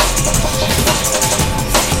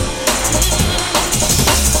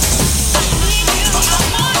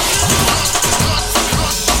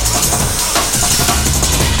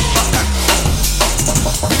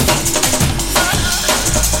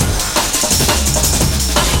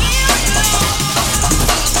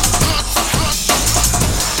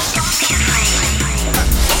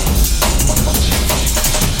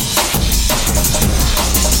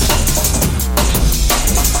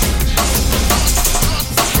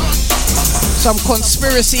 Some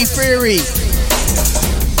conspiracy theory.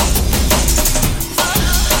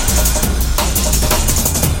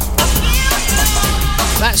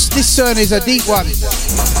 This turn is a deep one.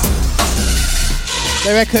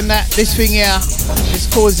 They reckon that this thing here is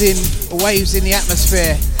causing waves in the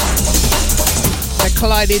atmosphere. They're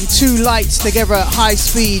colliding two lights together at high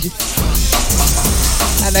speed,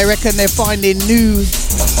 and they reckon they're finding new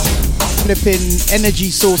flipping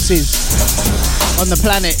energy sources on the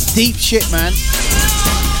planet. Deep shit, man.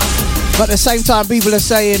 But at the same time, people are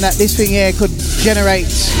saying that this thing here could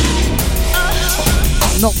generate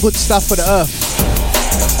not good stuff for the earth.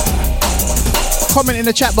 Comment in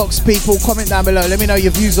the chat box, people. Comment down below. Let me know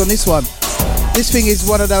your views on this one. This thing is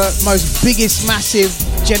one of the most biggest massive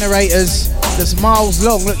generators that's miles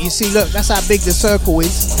long. Look, you see, look, that's how big the circle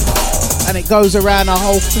is. And it goes around a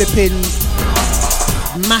whole flipping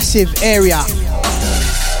massive area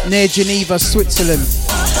near Geneva, Switzerland.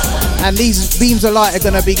 And these beams of light are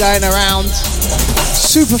going to be going around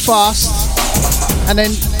super fast and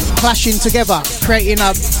then clashing together, creating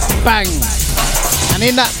a bang. And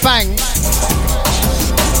in that bang,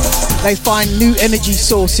 they find new energy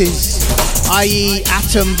sources, i.e.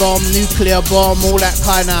 atom bomb, nuclear bomb, all that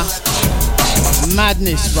kind of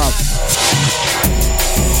madness, bruv.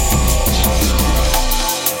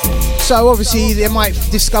 So obviously they might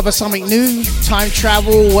discover something new, time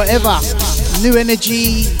travel, whatever, new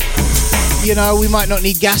energy. You know, we might not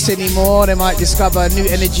need gas anymore. They might discover new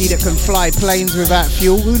energy that can fly planes without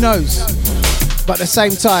fuel. Who knows? But at the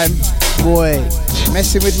same time, boy,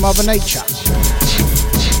 messing with Mother Nature.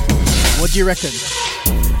 What do you reckon?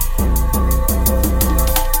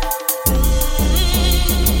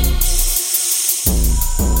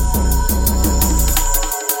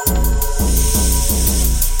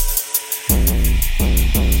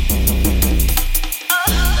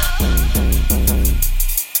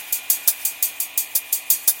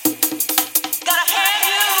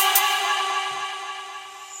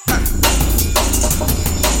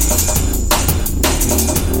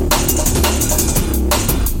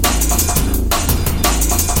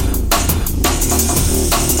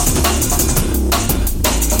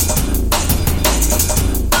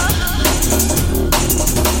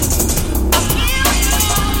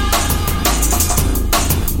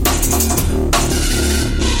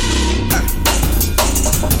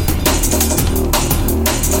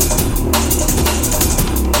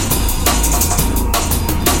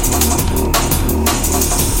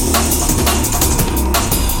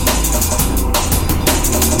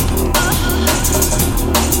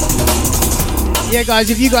 Yeah, guys,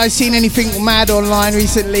 if you guys seen anything mad online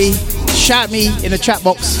recently, shout me in the chat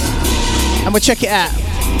box and we'll check it out.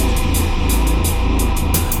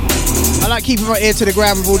 I like keeping my ear to the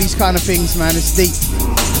ground with all these kind of things, man. It's deep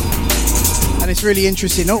and it's really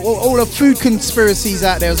interesting. All the food conspiracies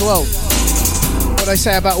out there as well. What they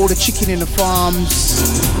say about all the chicken in the farms,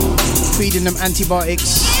 feeding them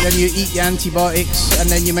antibiotics, then you eat the antibiotics and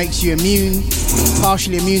then it makes you immune,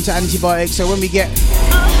 partially immune to antibiotics. So when we get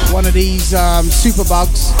one of these super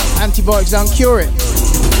bugs, antibiotics don't cure it.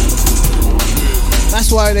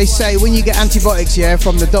 That's why they say when you get antibiotics, yeah,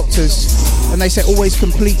 from the doctors, and they say always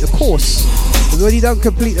complete the course. Because when you don't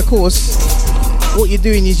complete the course, what you're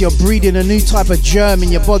doing is you're breeding a new type of germ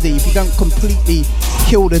in your body if you don't completely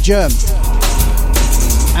kill the germ.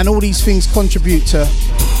 And all these things contribute to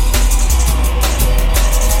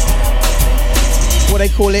what they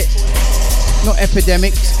call it, not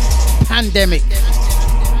epidemic, pandemic.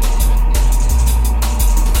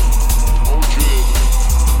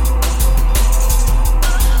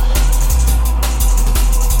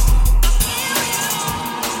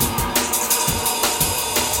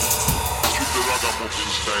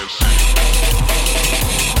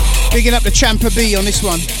 Bigging up the Champa B on this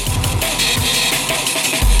one.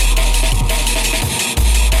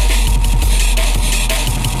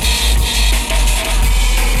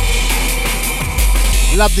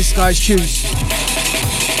 Love this guy's tunes.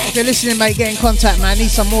 If you're listening, mate, get in contact, man. Need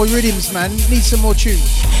some more rhythms, man. Need some more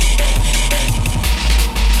tunes.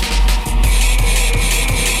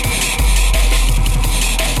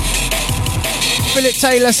 Philip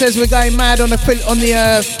Taylor says we're going mad on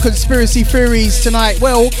the conspiracy theories tonight.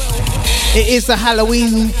 Well, it is the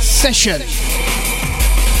Halloween session,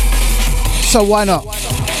 so why not?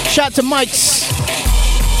 Shout to Mike's.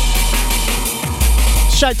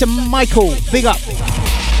 Shout to Michael. Big up.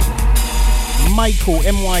 Michael,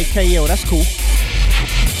 M-Y-K-L. That's cool.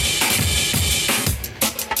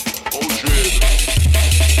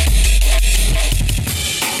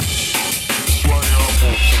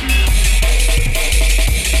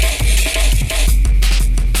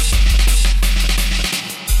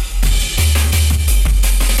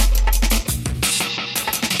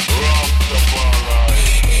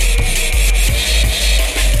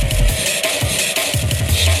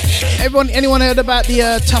 Anyone heard about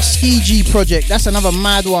the Tuskegee project? That's another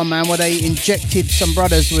mad one, man, where they injected some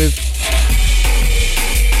brothers with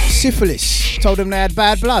syphilis. Told them they had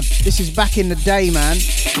bad blood. This is back in the day, man.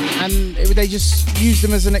 And they just used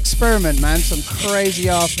them as an experiment, man. Some crazy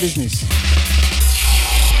ass business.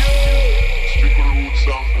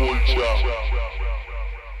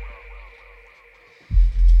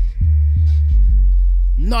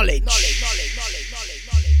 Knowledge.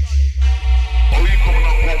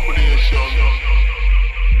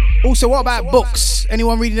 Also, what about books?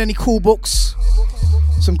 Anyone reading any cool books?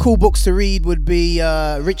 Some cool books to read would be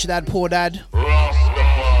Rich Dad, Poor Dad.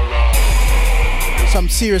 Some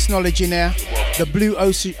serious knowledge in there. The Blue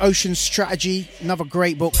Ocean Strategy, another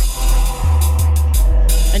great book.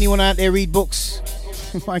 Anyone out there read books?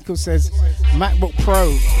 Michael says MacBook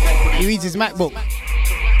Pro. He reads his MacBook.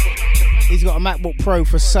 He's got a MacBook Pro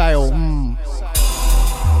for sale.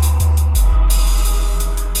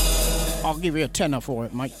 I'll give you a tenner for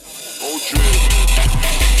it, mate.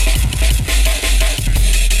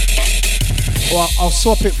 Or I'll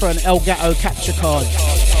swap it for an Elgato capture card.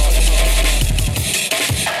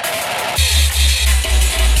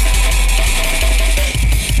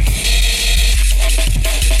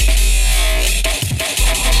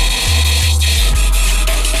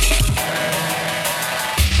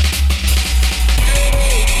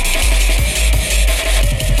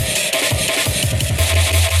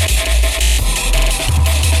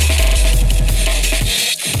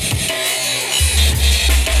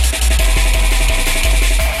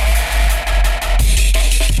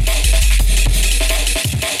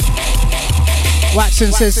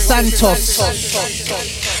 Watson says Santos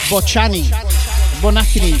Bonacini.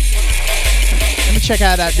 Let me check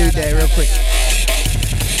out that dude there real quick.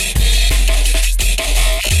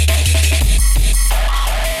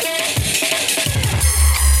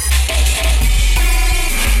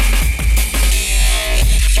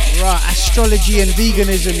 Right, astrology and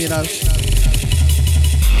veganism, you know.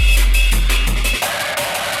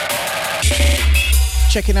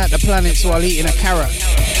 Checking out the planets while eating a carrot.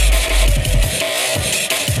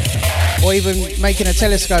 Or even making a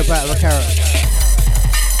telescope out of a carrot.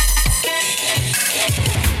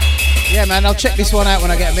 Yeah, man, I'll check this one out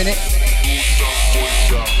when I get a minute.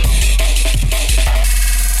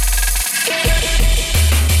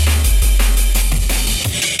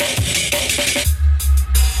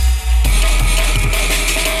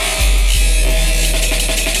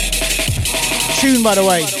 Tune, by the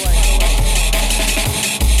way.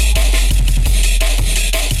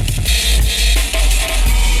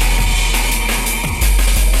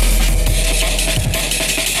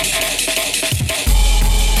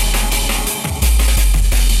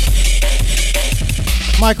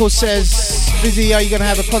 Michael says, Busy, are you going to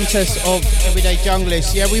have a contest of everyday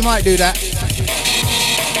junglists? Yeah, we might do that.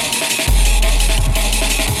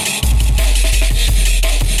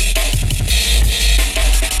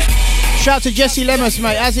 Shout to Jesse Lemus,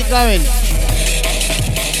 mate. How's it going?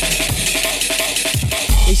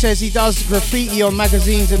 He says he does graffiti on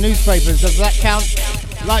magazines and newspapers. Does that count?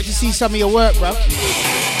 Like to see some of your work, bro.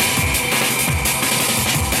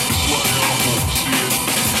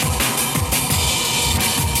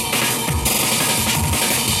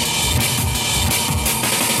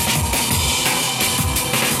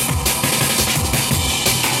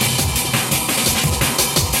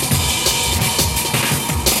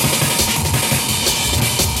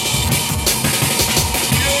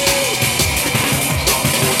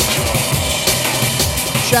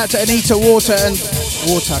 Shout out to Anita Water and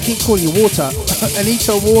Water. I keep calling you Water.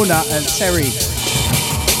 Anita Warner and Terry.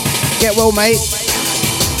 Get well, mate.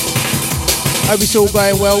 Hope it's all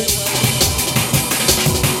going well.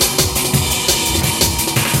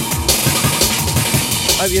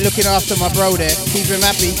 Hope you're looking after my bro there. Keep him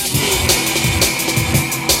happy.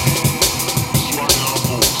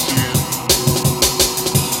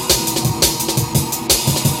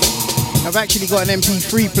 I've actually got an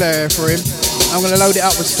MP3 player for him. I'm going to load it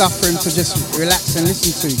up with stuff for him to just relax and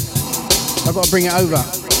listen to. I've got to bring it over.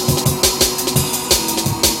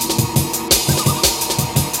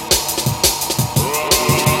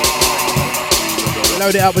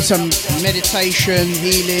 Load it up with some meditation,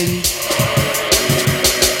 healing,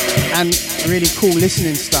 and really cool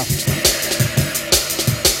listening stuff.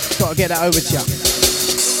 Got to get that over to you.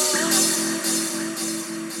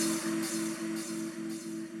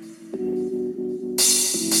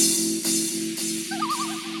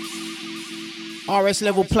 RS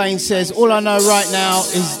Level Plane says, all I know right now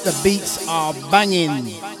is the beats are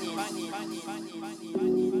banging.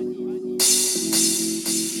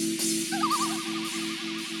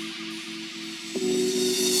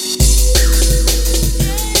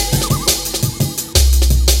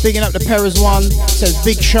 Bigging up the Perez one, says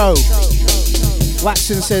big show.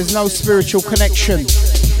 Waxon says no spiritual connection.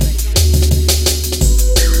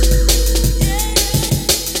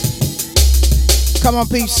 Come on,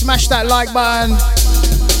 peeps, smash that like button.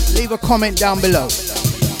 Leave a comment down below.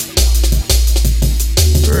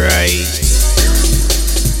 Right.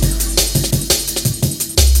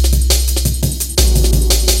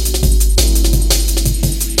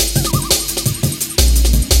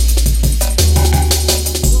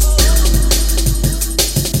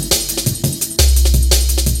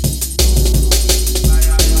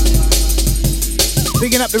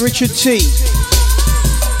 Bigging up the Richard T.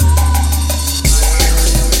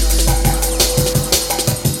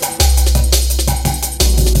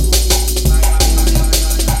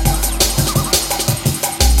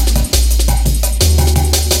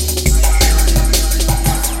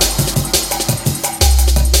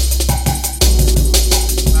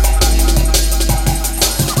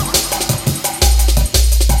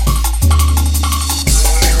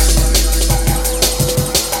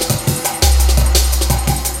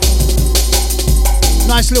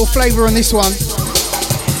 Little flavour on this one.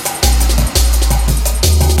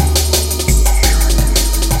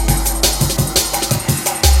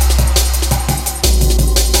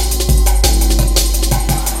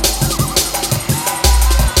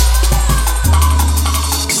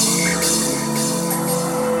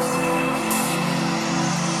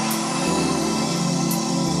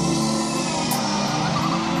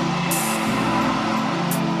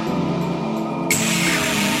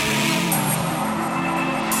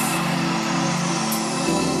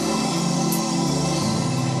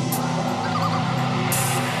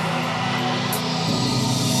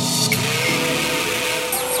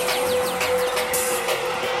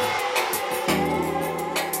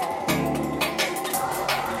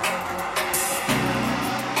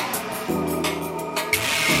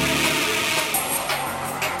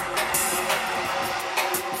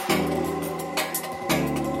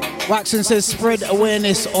 Waxon says spread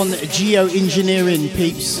awareness on geoengineering,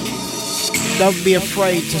 peeps. Don't be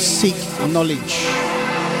afraid to seek knowledge.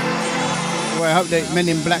 Well, I hope that Men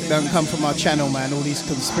in Black don't come from our channel, man, all these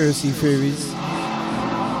conspiracy theories.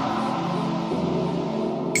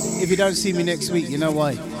 If you don't see me next week, you know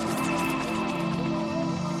why.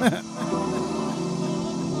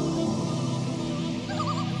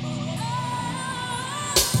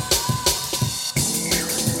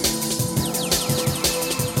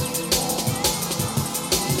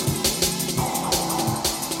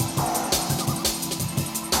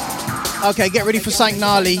 Okay, get ready for St.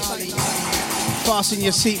 Gnarly. Fasten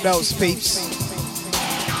your seatbelts, peeps.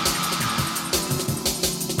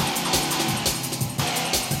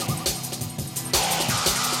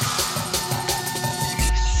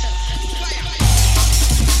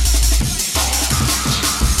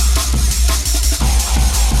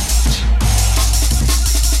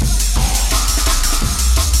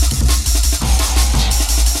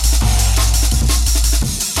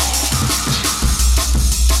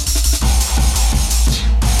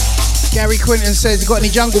 Gary Quinton says, you got any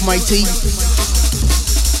jungle, matey?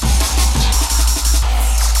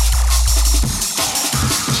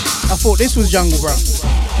 I thought this was jungle, bro.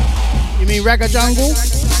 You mean Ragga Jungle?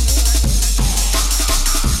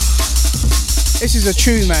 This is a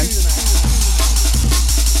tune, man.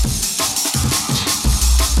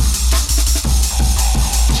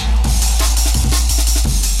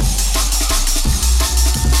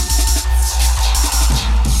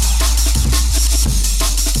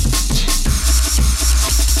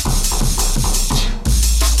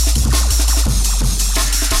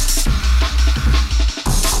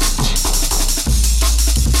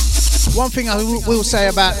 One thing I will say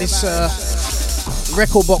about this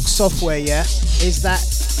Rekordbox software, yeah, is that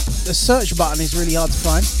the search button is really hard to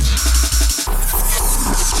find.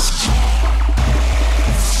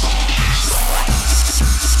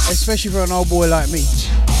 Especially for an old boy like me.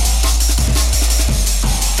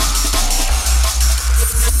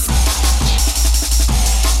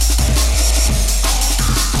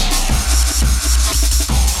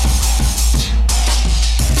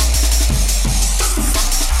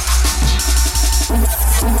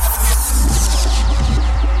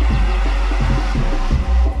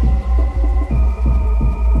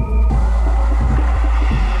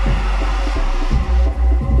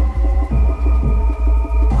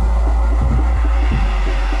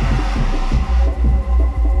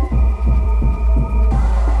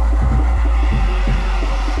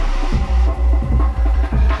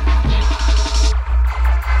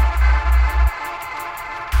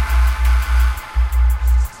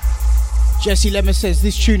 Jesse Lemmer says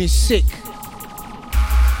this tune is sick.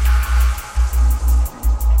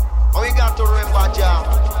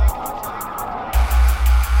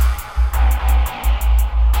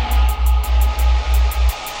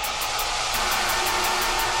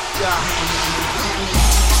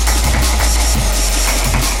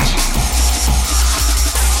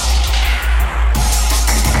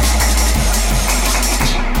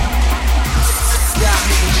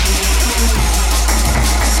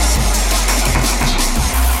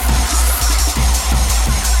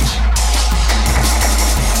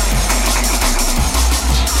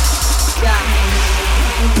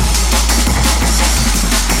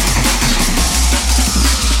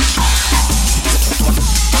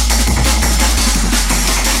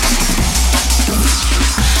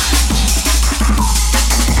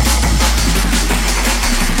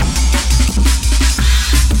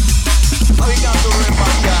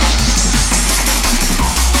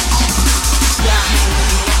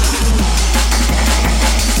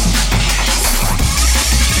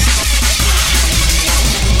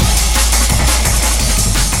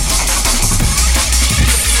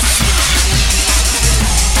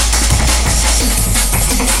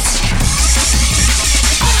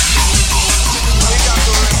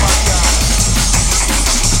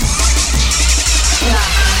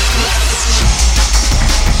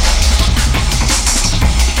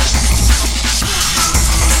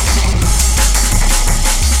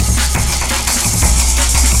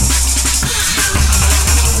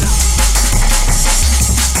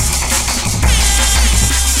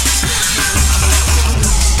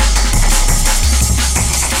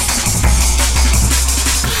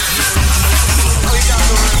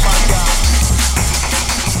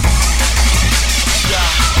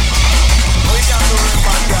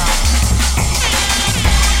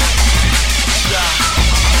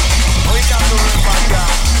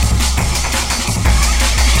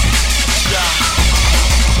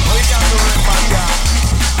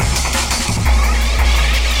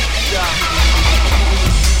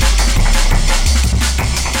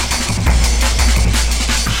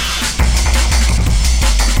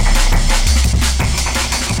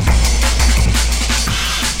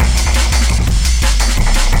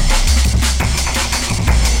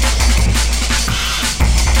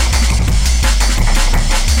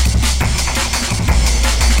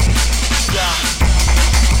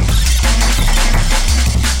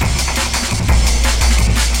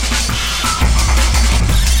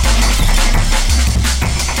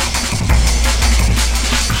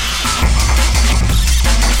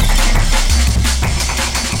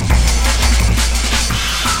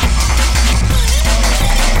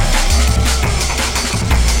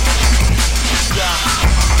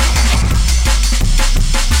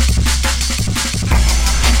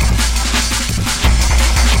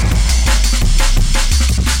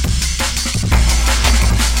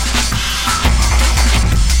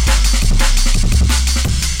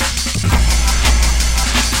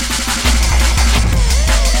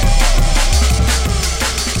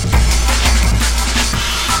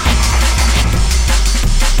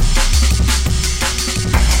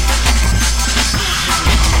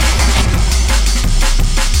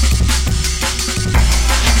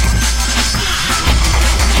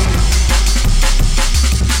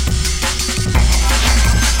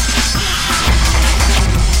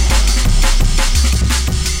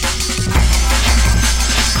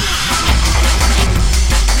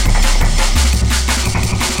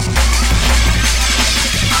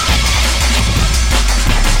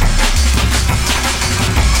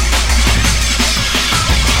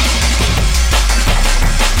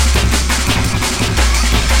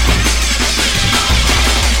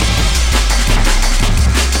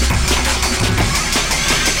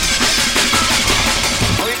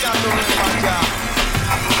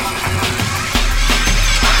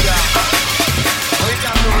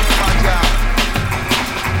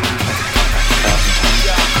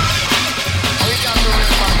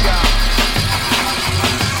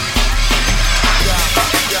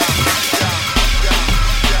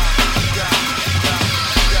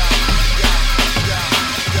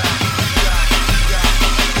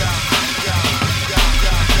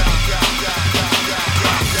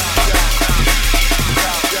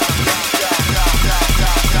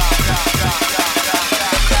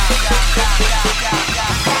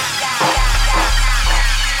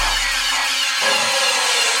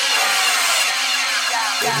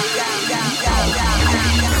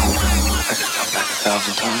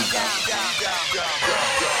 1,000 times.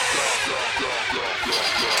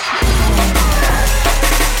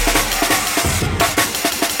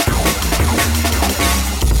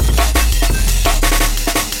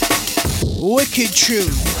 Wicked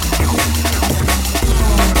tune.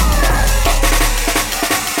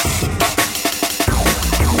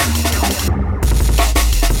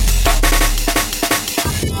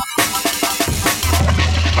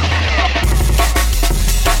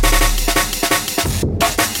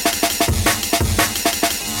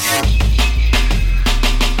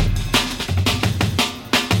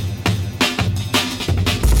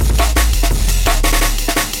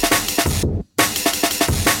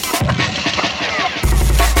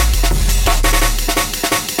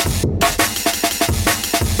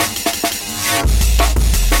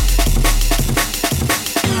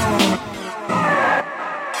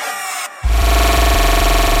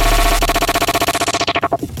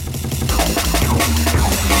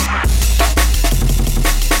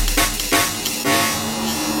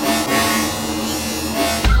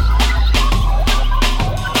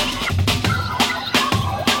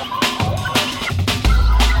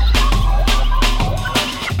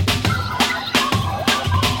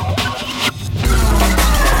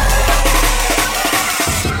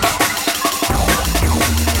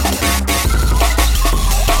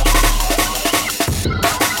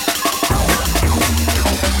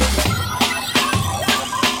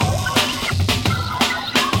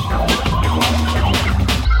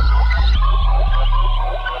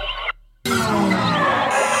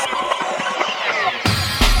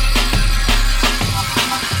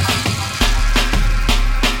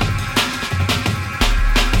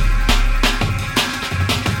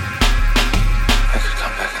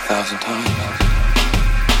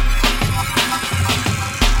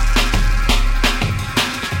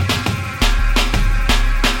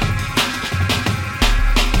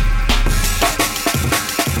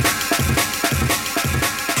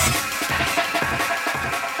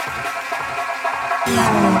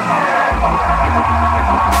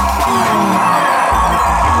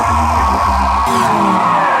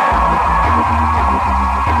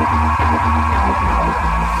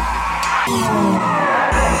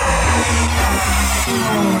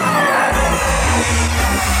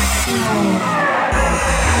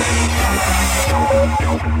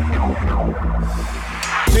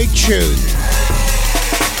 Big tune.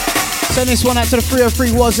 Send this one out to the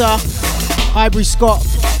 303 Wazza, Ivory Scott,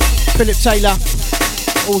 Philip Taylor.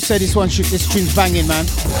 All said this tune's banging, man.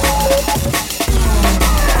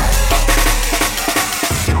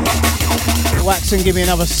 Waxon give me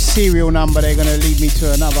another serial number, they're gonna lead me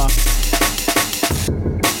to another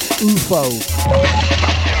UFO.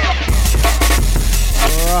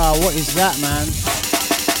 Bruh, what is that, man?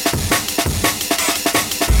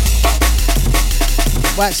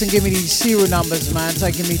 Waxon give me these serial numbers, man,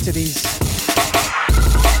 taking me to these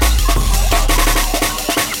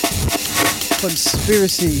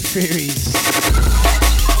conspiracy theories.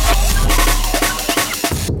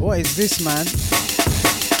 What is this, man?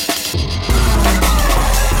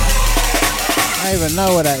 I don't even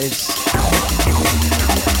know what that is.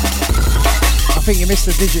 I think you missed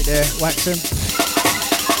a digit there, Waxon.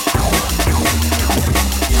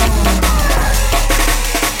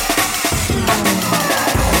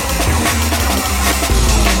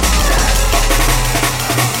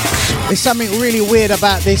 There's something really weird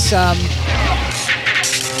about this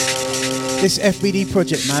this FBD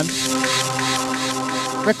project, man.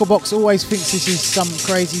 Recordbox always thinks this is some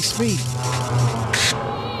crazy speed.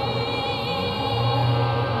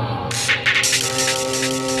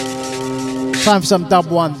 Time for some dub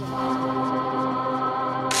one.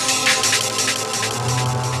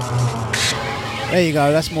 There you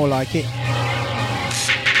go, that's more like it.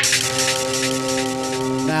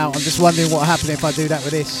 Now, I'm just wondering what will happen if I do that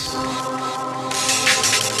with this.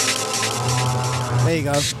 There you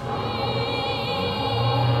go.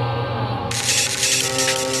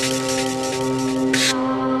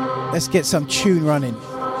 Let's get some tune running. We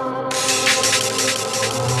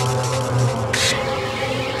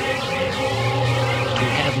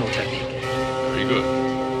have no technique. Very good.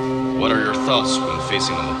 What are your thoughts when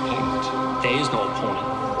facing an opponent? There is no opponent.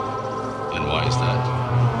 Then why is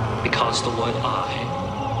that? Because the word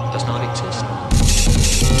I does not exist.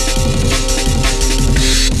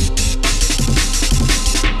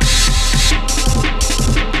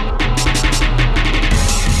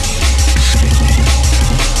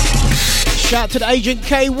 Shout out to the Agent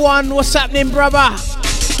K1. What's happening, brother?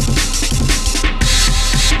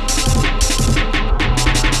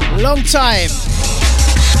 Long time.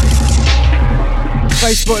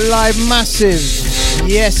 Facebook Live massive.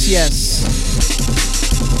 Yes, yes.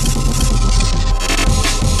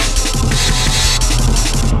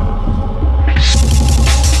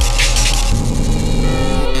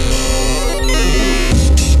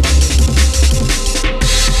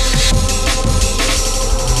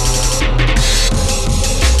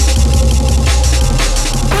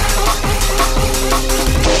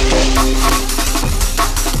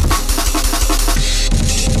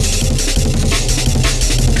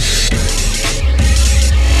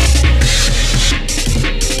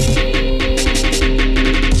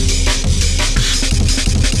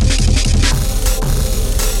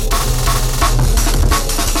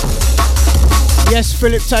 Yes,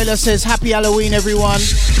 Philip Taylor says happy Halloween, everyone.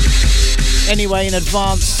 Anyway, in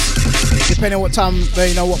advance, depending on what time,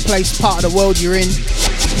 what place, part of the world you're in.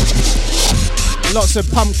 Lots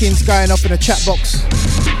of pumpkins going up in the chat box.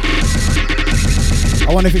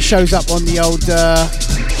 I wonder if it shows up on the old.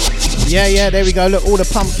 Yeah, there we go. Look, all the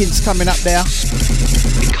pumpkins coming up there.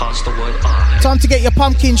 Because the word I. Time to get your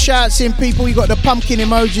pumpkin shouts in, people. You got the pumpkin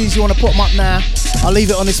emojis. You want to put them up now? I'll leave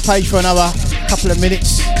it on this page for another couple of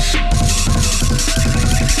minutes.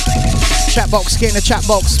 Chat box, get in the chat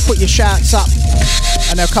box, put your shouts up,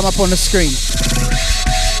 and they'll come up on the screen.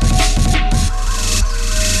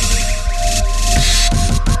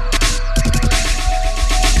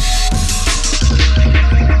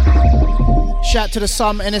 Shout to the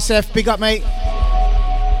Sum NSF, big up, mate.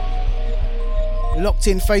 Locked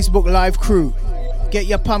in Facebook Live crew. Get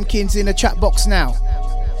your pumpkins in the chat box now.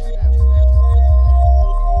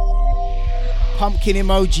 Pumpkin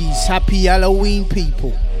emojis, happy Halloween,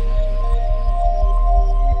 people.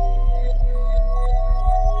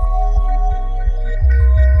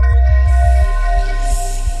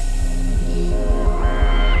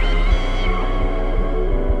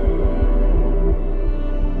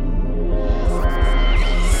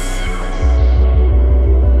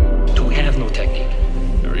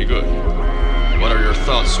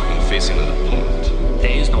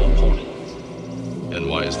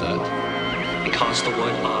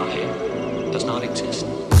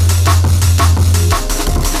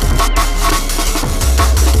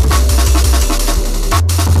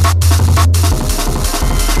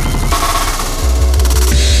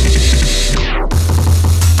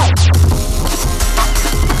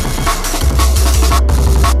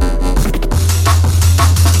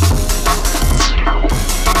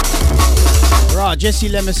 Jesse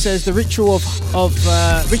Lemmer says the ritual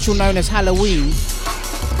ritual known as Halloween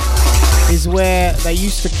is where they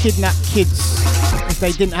used to kidnap kids if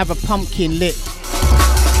they didn't have a pumpkin lit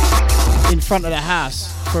in front of the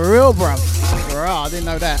house. For real, bruv. I didn't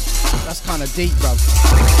know that. That's kind of deep, bruv.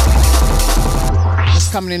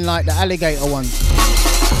 That's coming in like the alligator one,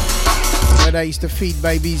 where they used to feed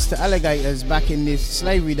babies to alligators back in the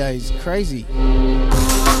slavery days. Crazy.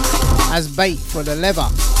 As bait for the leather.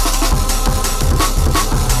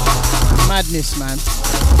 Madness, man.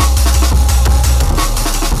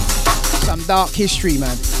 Some dark history,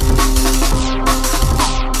 man.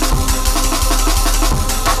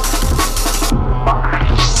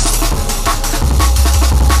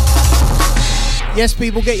 Yes,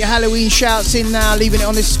 people, get your Halloween shouts in now. Leaving it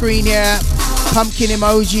on the screen here. Pumpkin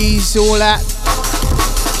emojis, all that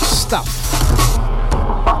stuff.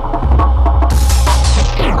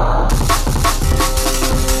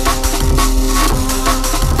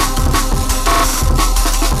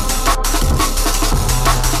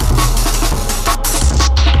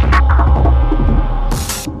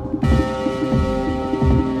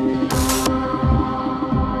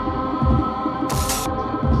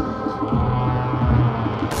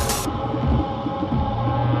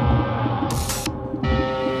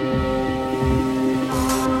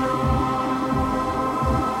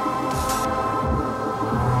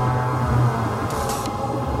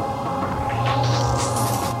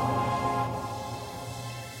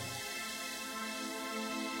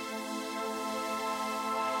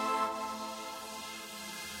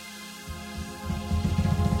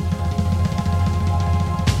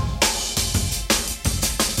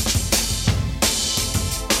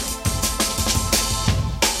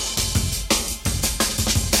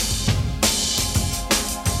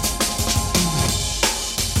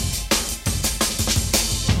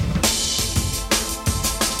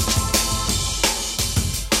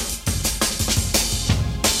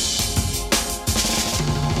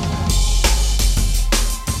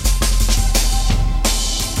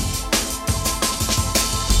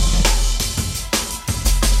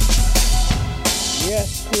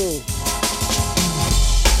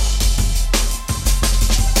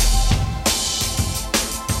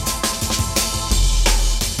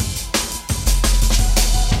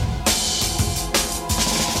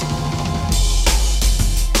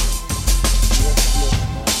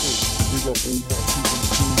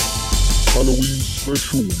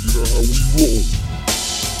 Special, you know how we roll.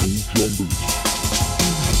 All junglers.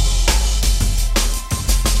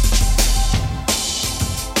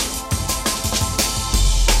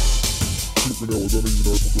 Flipping out, I don't even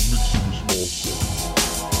know if I can mix in this master.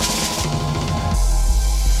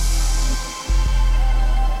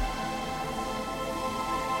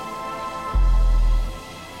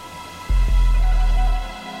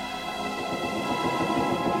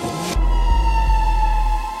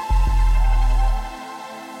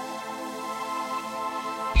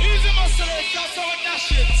 Easy, my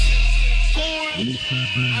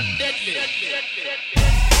And deadly.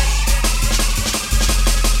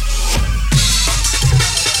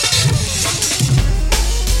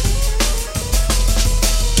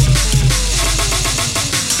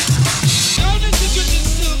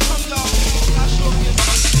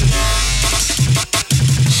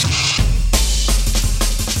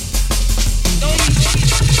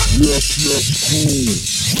 Yes,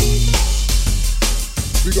 cool.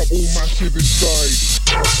 Big up all massive inside.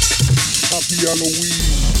 Happy Halloween.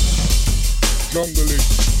 Junglist.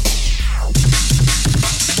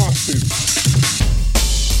 Massive.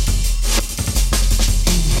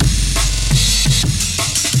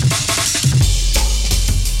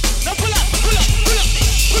 Now pull up.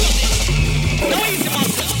 Now easy,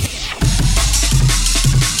 master.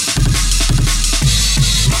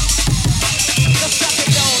 Just drop it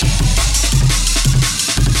down.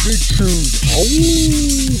 Big tune. Oh.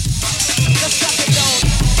 Just drop it down.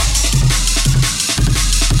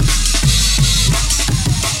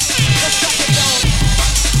 Just drop it down.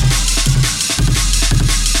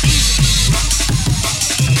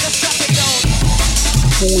 Just drop it down.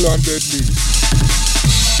 Cool and deadly.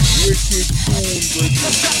 Wicked tune, baby.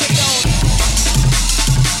 Just drop it down.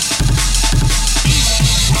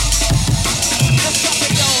 Just drop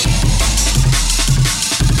it down.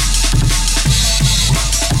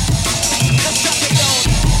 Just drop it down.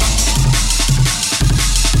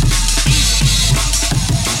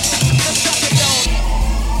 Just drop it down.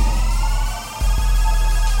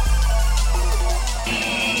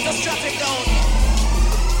 Just drop it down.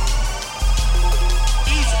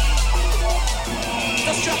 Easy.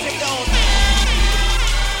 Just drop it down.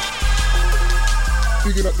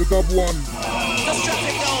 Bigging up the dub one. Just drop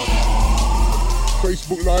it down.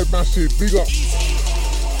 Facebook Live massive. Big up.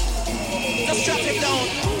 Just drop it down.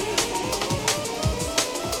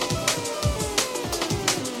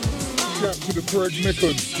 Shout to the Craig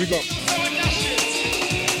Mickens. Big up.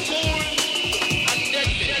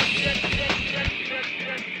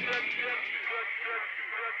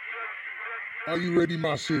 Are you ready,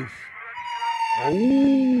 massive?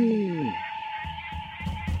 Oh.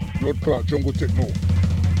 Blood clot, jungle techno.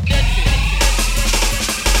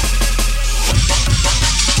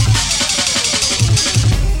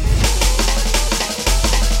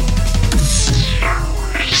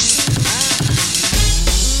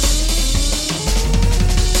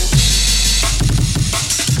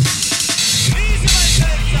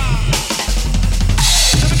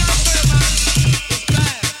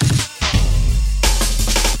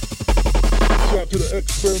 Shout to the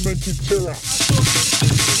experimental terror.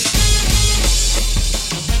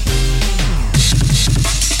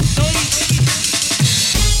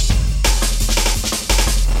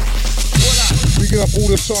 Bigging up all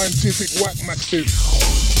the scientific whack massive.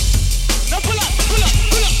 Now pull up.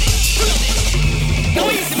 Now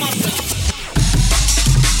easy, master.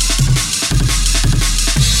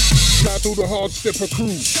 Shout to the hard stepper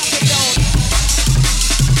crew. Drop it down.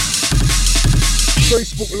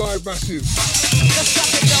 Facebook Live massive. Just drop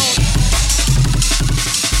it down.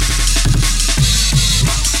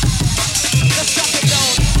 Just drop it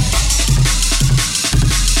down.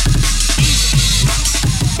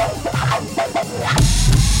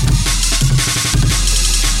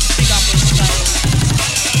 Big up on style.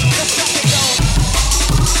 Just drop it down.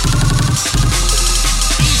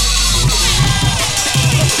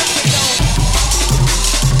 Just drop it down.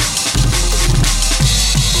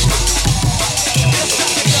 Just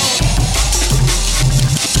drop it down.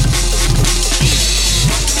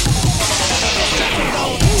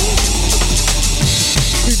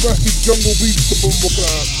 Big massive jungle beats the Bumbo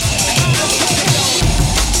Clan.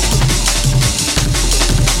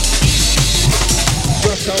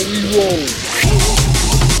 That's how we roll.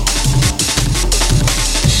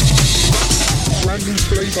 Brand new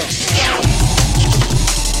flavor.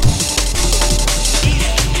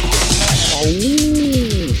 Oh.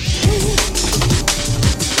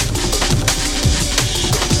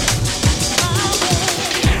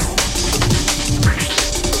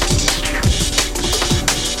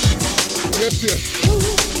 Yes.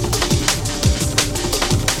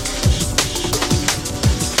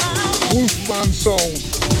 Wolfman sound.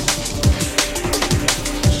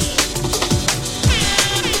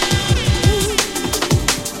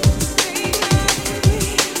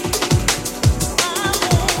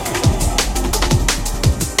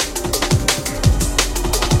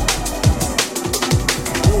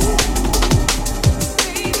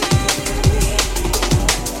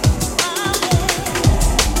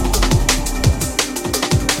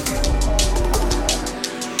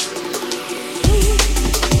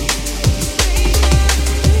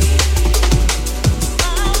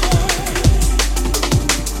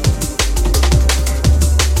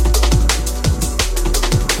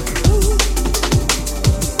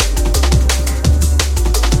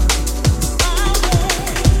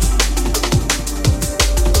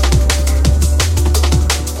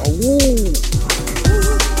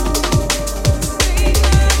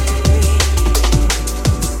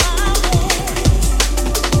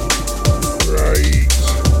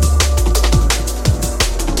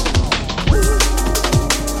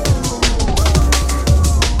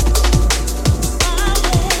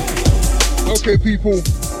 Okay, people.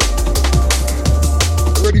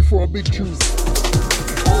 Ready for a big tune.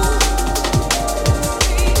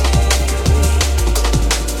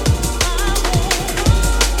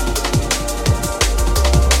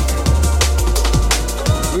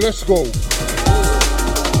 Let's go.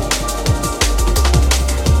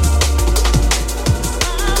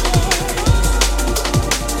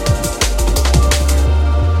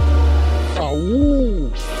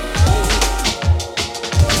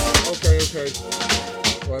 Okay.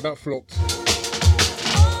 Right, that flopped.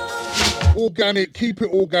 Organic, keep it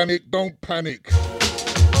organic, don't panic.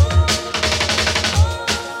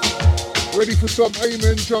 Ready for some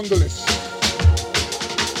Amen Junglist.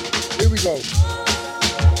 Here we go.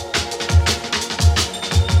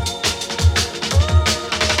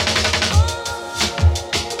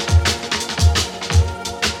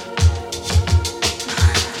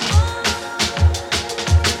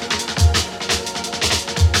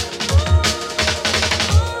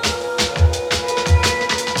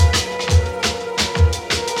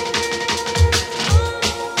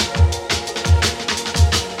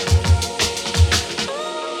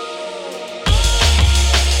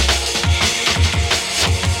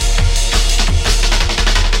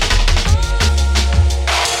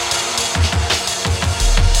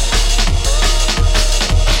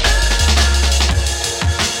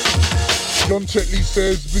 John Tetley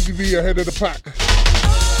says, Busy B ahead of the pack.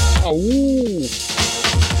 Ooh.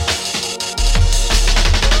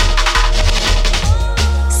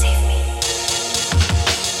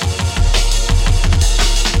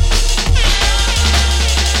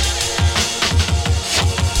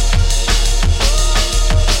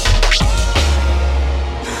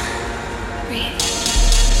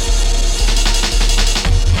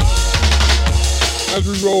 As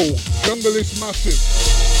we roll, Jungle is massive.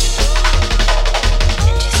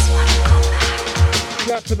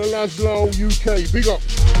 Shout to the Laszlo UK, big up.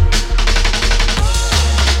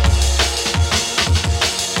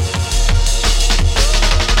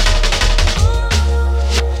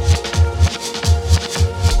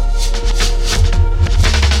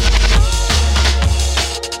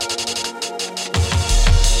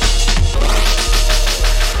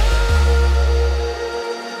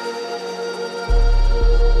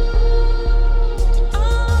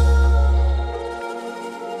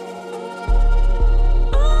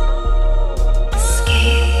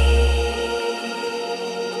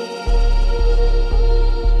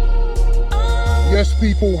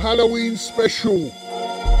 People, Halloween special.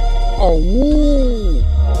 Woo.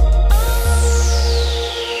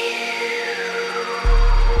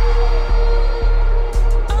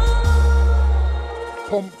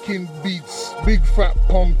 Pumpkin beats, big fat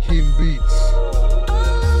pumpkin beats.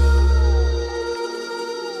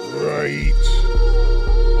 Right.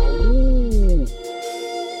 Woo.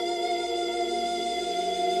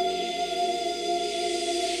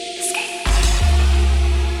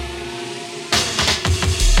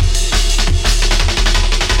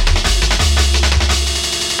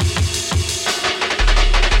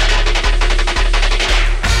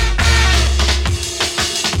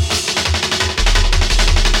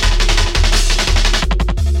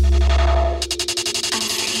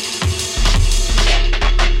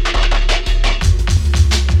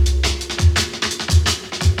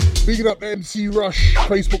 Bigging up MC Rush,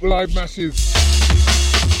 Facebook Live massive.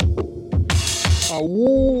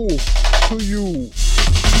 Woo to you.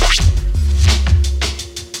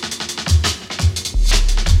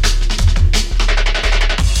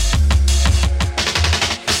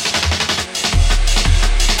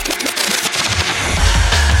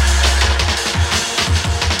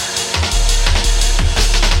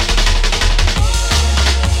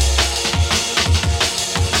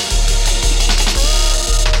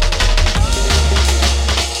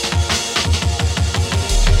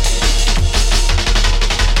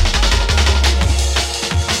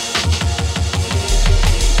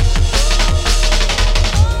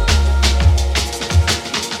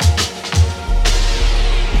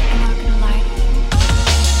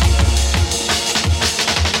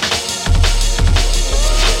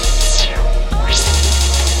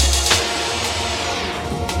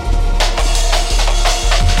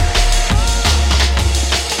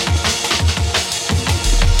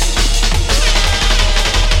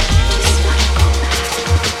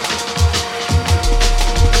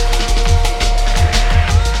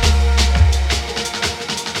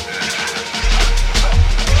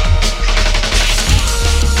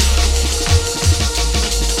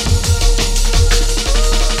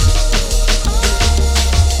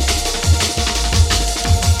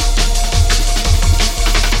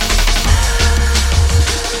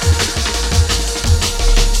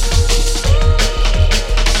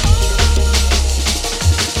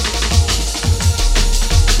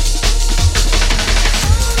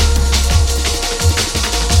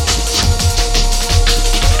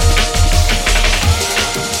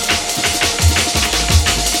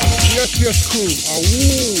 crew.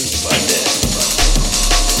 Awoo.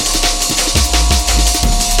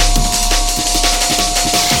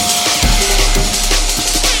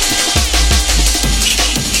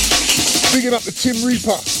 Bigging up the Tim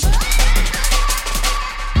Reaper.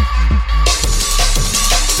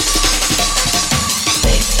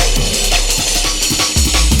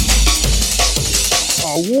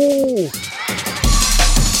 Awoo.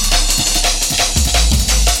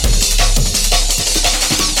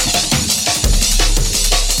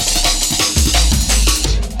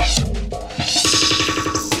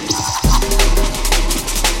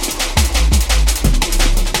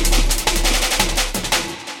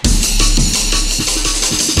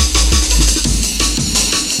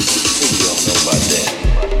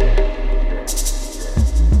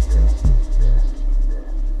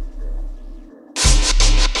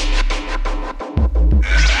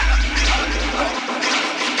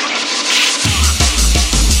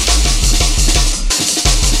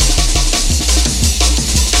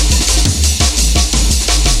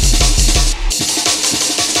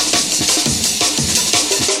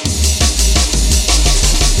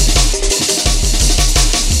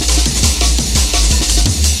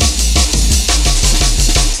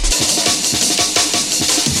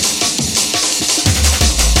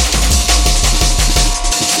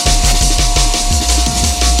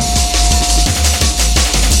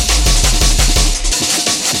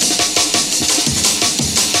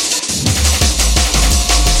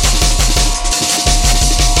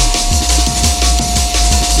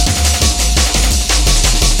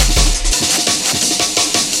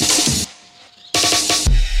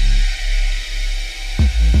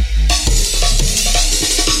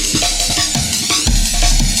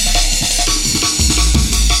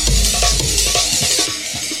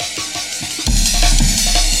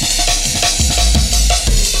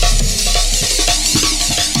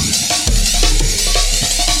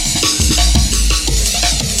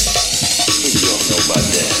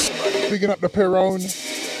 Bigging up the Perone.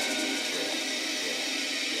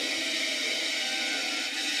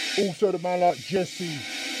 Also the man like Jesse.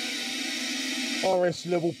 RS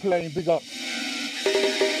level playing, big up.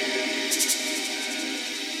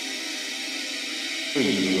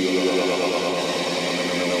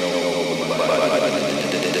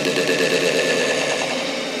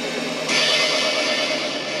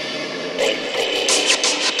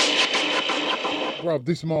 Bruv,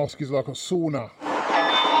 this mask is like a sauna.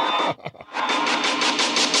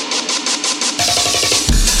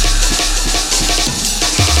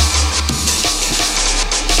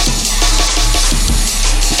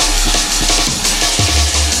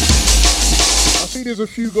 There's a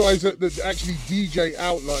few guys that actually DJ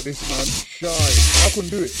out like this, man. Shy. I couldn't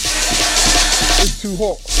do it. It's too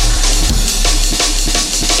hot.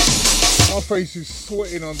 My face is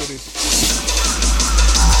sweating under this.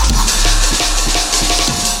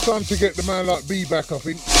 Time to get the man like B back, I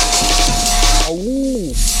think.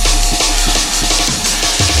 Oh.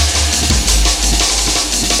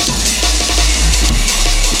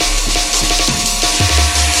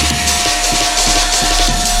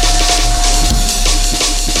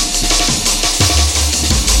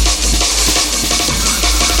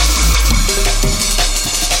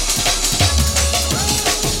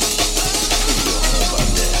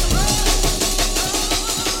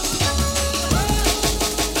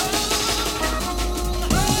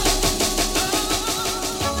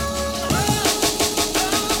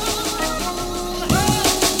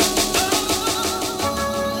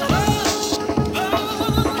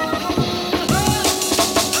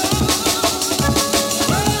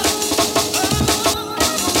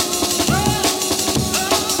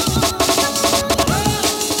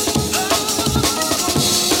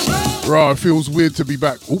 Right, it feels weird to be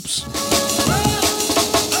back. Oops.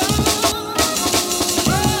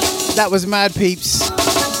 That was mad, peeps.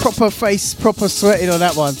 Proper face, proper sweating on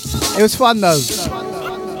that one. It was fun though.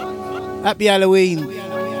 Happy Halloween.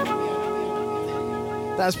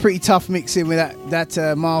 That's pretty tough mixing with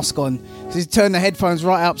that mask on. So you turn the headphones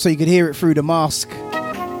right up so you could hear it through the mask.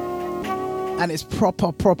 And it's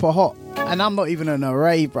proper hot. And I'm not even on a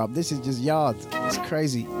rave, bruv. This is just yard. It's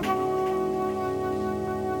crazy.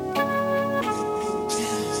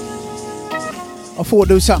 I thought I'd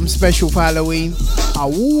do something special for Halloween.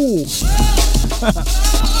 Awoo!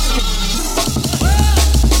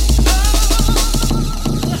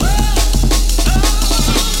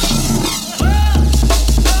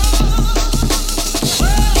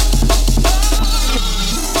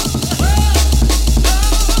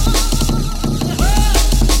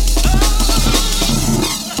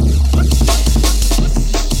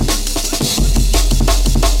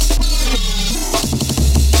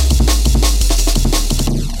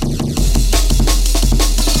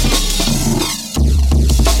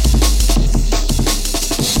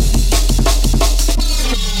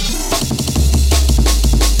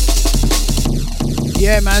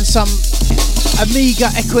 man, some Amiga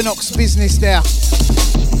Equinox business there.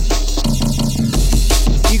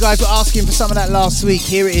 You guys were asking for some of that last week.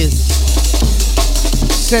 Here it is.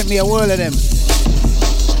 Sent me a whirl of them.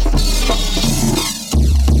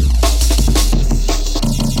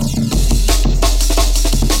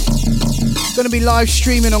 Going to be live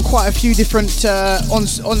streaming on quite a few different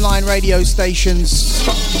online radio stations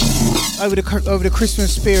over the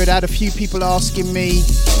Christmas period. I had a few people asking me.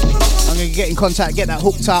 I'm going to get in contact, get that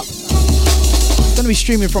hooked up. Going to be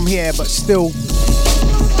streaming from here, but still,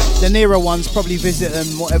 the nearer ones probably visit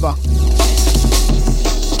them, whatever.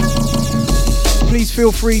 Please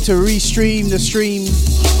feel free to restream the stream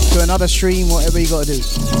to another stream, whatever you got to do.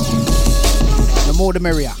 The more the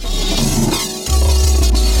merrier.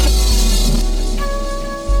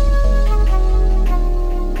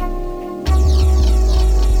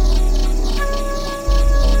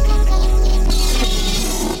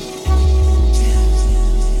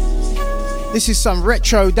 This is some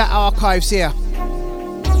retro that archives here.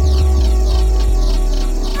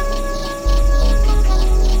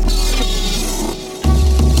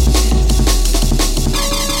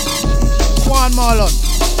 Juan Marlon.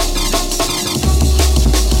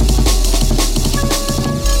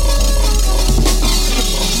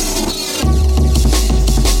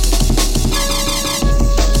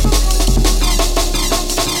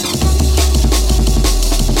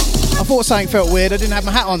 I thought something felt weird. I didn't have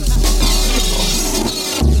my hat on.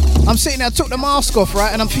 I'm sitting there, I took the mask off,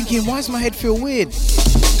 right, and I'm thinking, why does my head feel weird?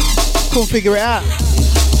 Couldn't figure it out.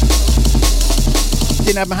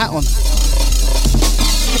 Didn't have my hat on.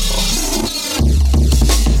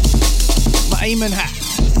 My Eamon hat.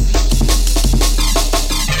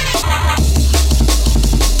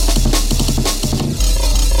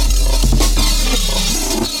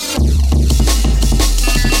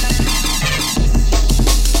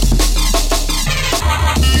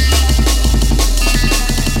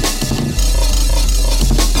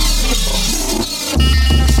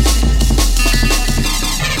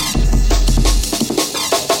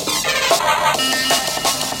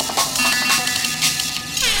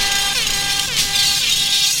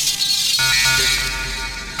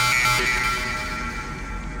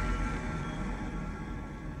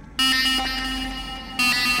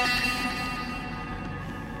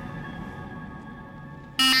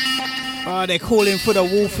 They're calling for the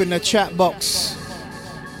wolf in the chat box.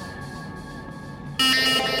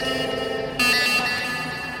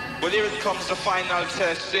 Well, here it comes, the final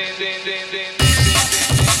test.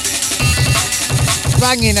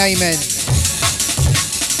 Banging amen.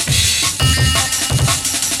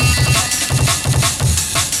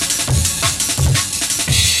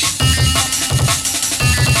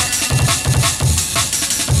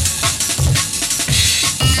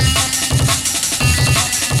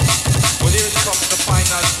 The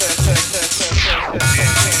final test.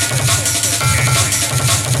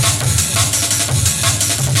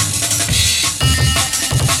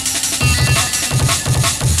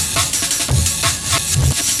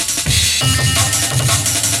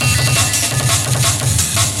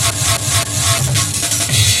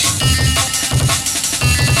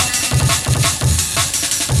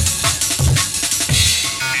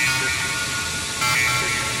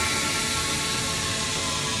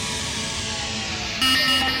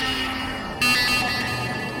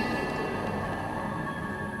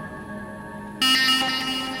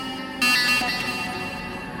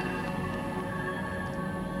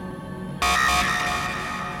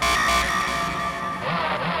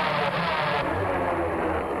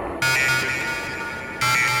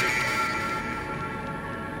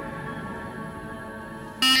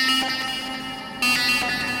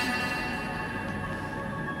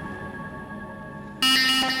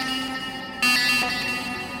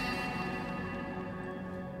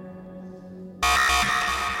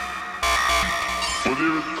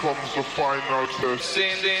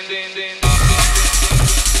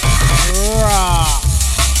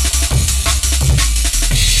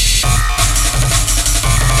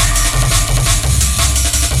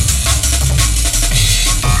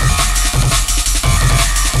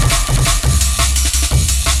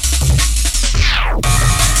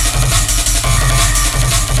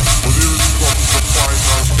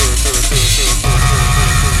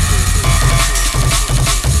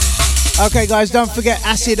 Okay guys, don't forget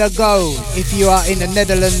Acid A Go if you are in the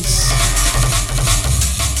Netherlands.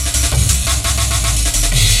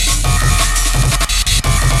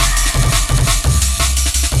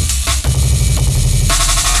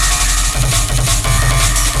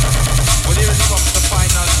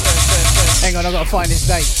 Hang on, I've got to find this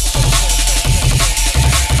date.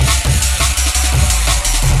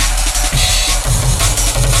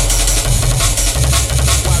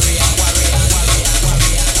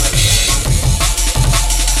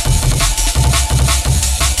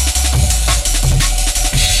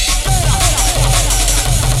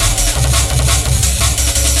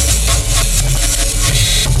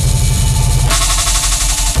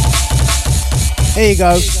 Here you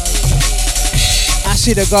go.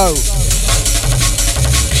 Acid A Go.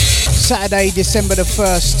 Saturday, December the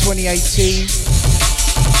 1st, 2018.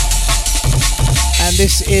 And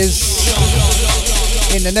this is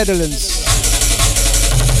in the Netherlands.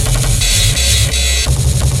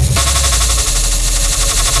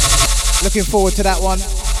 Looking forward to that one.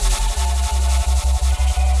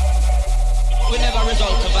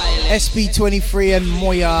 SB23 and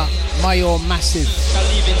Mayor Massive.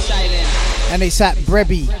 And it's at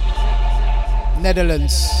Brebby,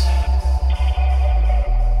 Netherlands.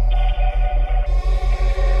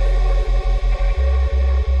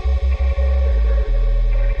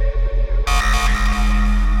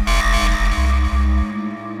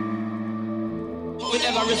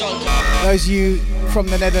 Those of you from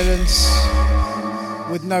the Netherlands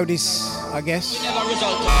would know this, I guess.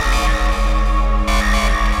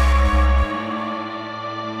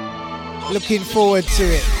 Looking forward to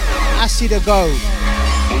it. Acid A Go. Here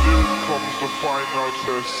comes the final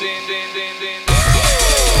test.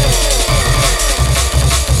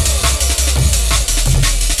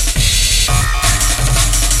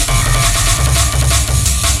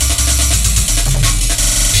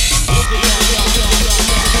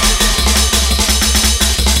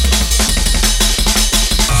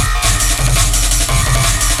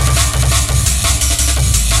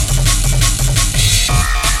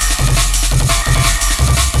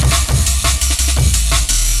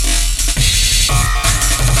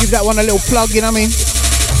 That one a little plug, you know what I mean?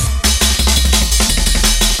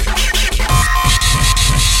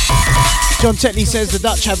 John Tetley says the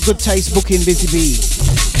Dutch have good taste booking Busy Bee.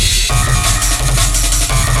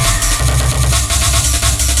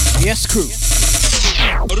 Yes, crew.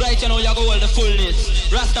 Right, you know, you go all the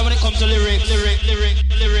fullness. Rasta when it comes to lyric.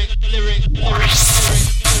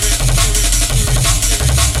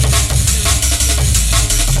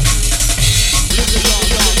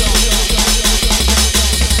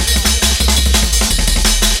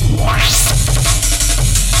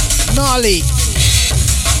 Gnarly.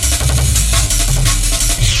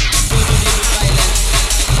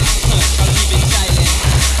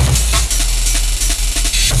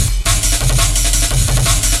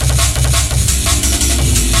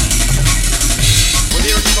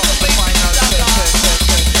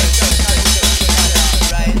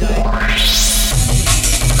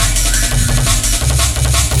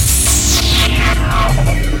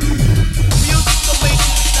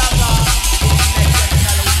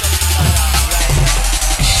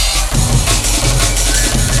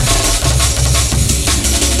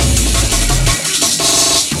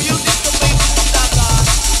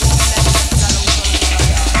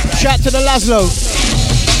 Shout to the Laszlo.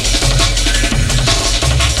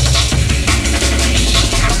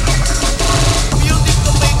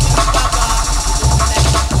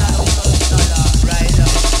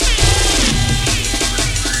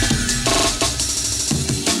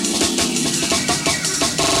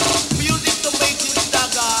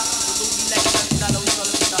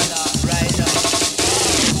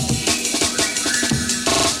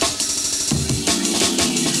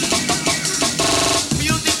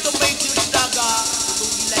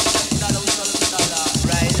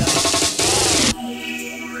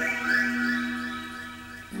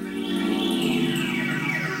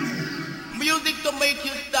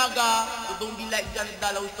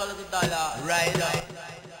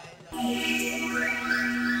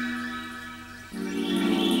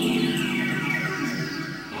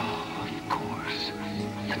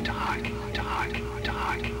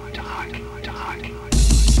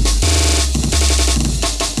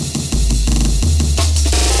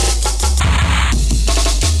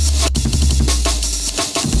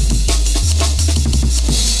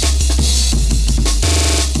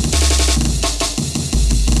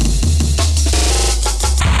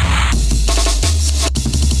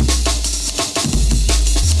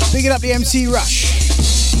 Picking up the MC Rush.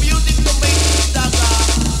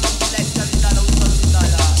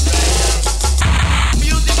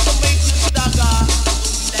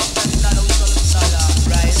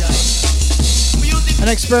 An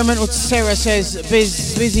experiment with Sarah says,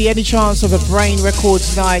 Busy, any chance of a Brain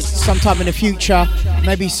Records night sometime in the future?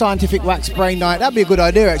 Maybe Scientific Wax Brain night. That'd be a good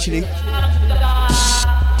idea, actually.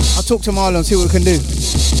 I'll talk to Marlon, see what we can do.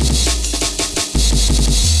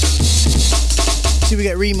 See if we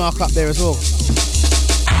get Remark up there as well.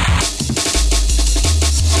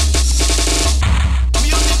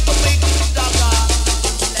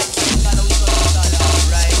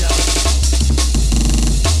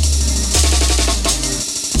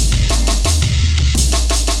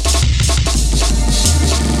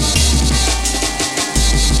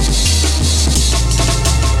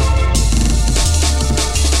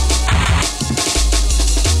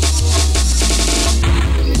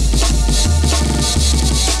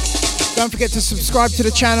 Don't forget to subscribe to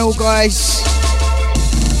the channel, guys,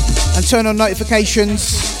 and turn on notifications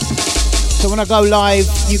so when I go live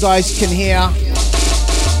you guys can hear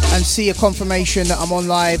and see a confirmation that I'm on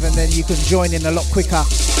live, and then you can join in a lot quicker.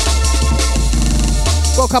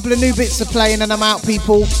 Got a couple of new bits to play and then I'm out,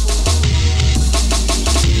 people.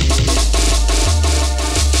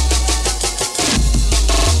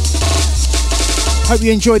 Hope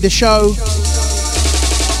you enjoyed the show.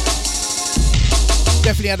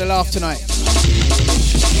 Definitely had a laugh tonight.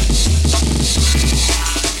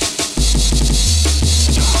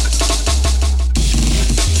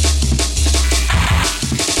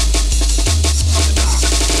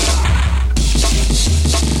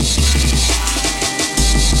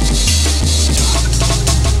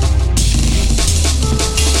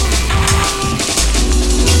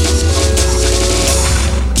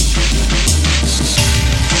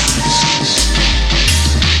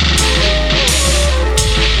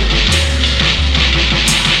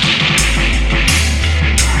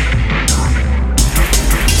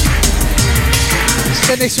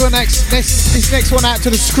 This next one out to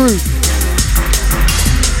the Screw.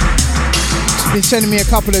 He's been sending me a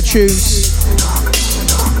couple of tunes.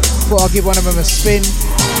 Thought I'll give one of them a spin.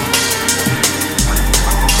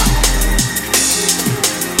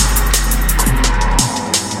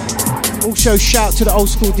 Also shout to the old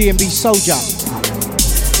school DMB Soldier.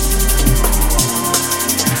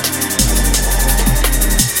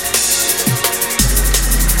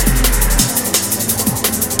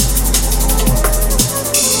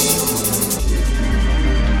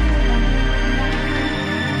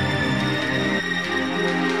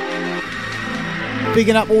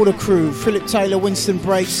 Bigging up all the crew, Philip Taylor, Winston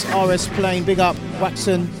Breaks, RS Plain, big up,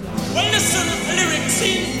 Waxon. Well listen, lyrics,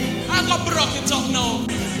 see, I got broke it up now.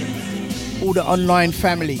 All the online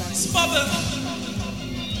family. Spubble.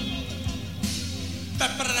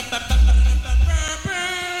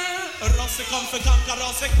 Rossi come for conquer,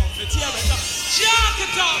 Rossi come for tear it up. Jack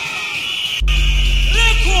it up.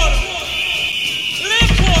 Liquid.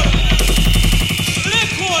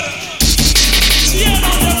 Tear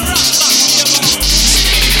down the rock.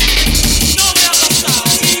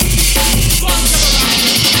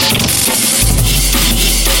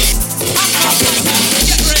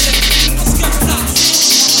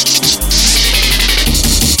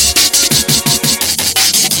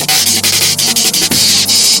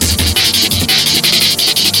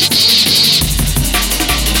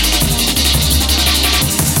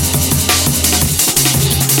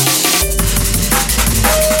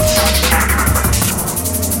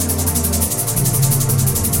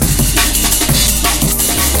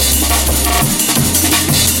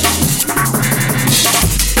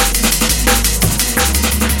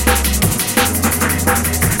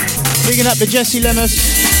 Up the Jesse Lemus.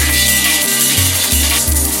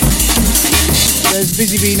 There's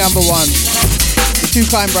Busy Bee number 1. You're too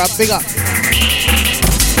kind, bruv. Big up.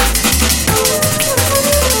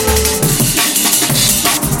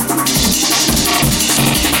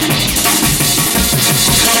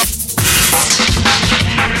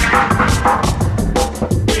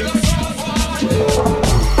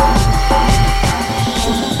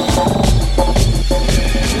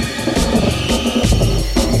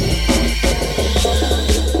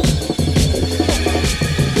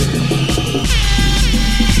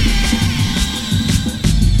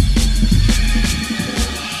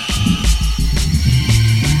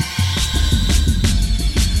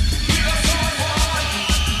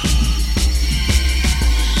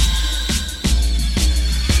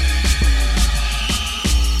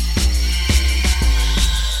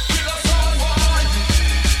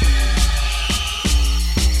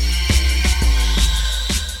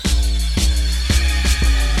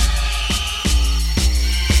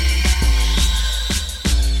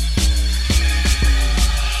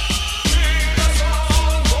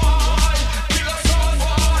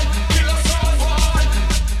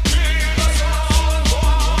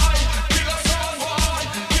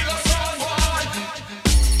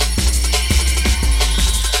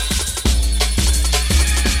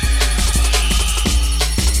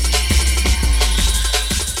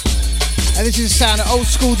 And this is the sound of old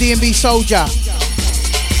school DMB Soldier,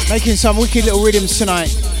 making some wicked little rhythms tonight.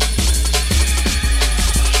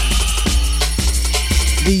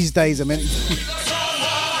 These days, I mean.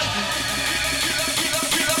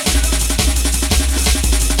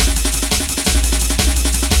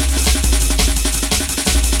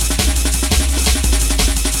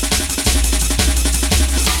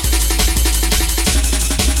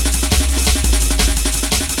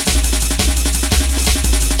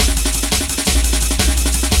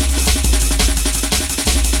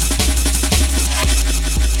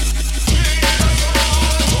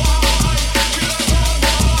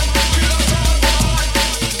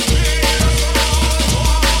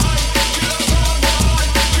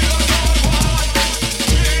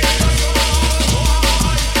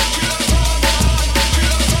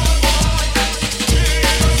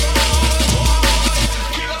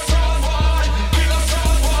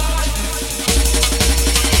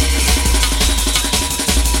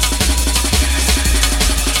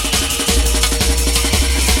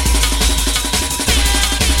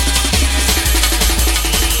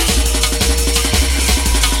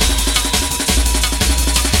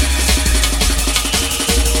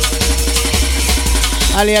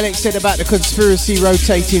 Ali Alex said about the conspiracy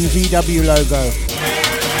rotating VW logo.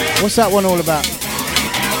 What's that one all about?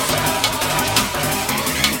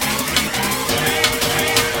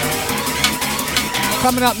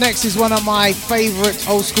 Coming up next is one of my favourite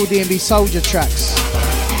old school D&B Soldier tracks.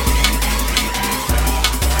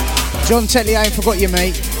 John Tetley, I ain't forgot you,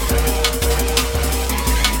 mate.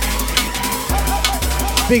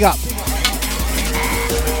 Big up.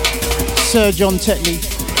 Sir John Tetley.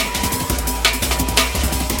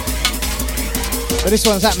 But this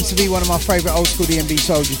one's happened to be one of my favourite old school D&B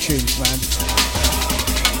Soldier tunes, man.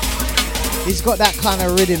 He's got that kind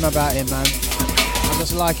of rhythm about him, man. I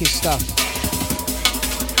just like his stuff.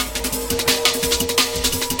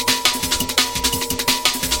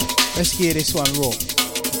 Let's gear this one raw.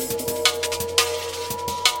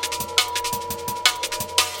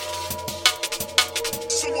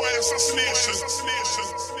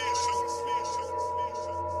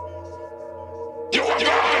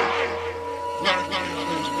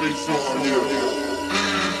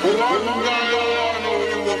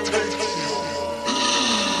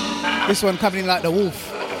 This one coming in like the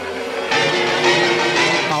wolf.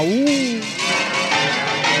 Ow.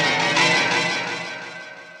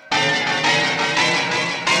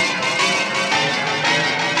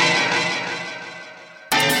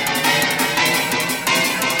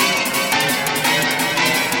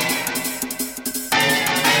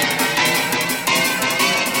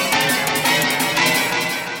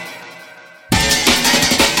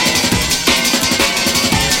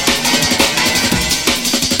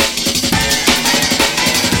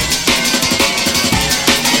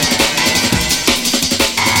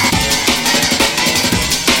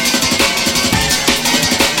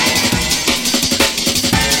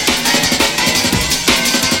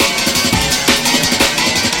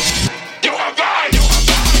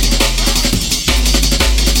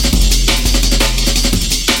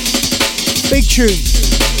 Tune.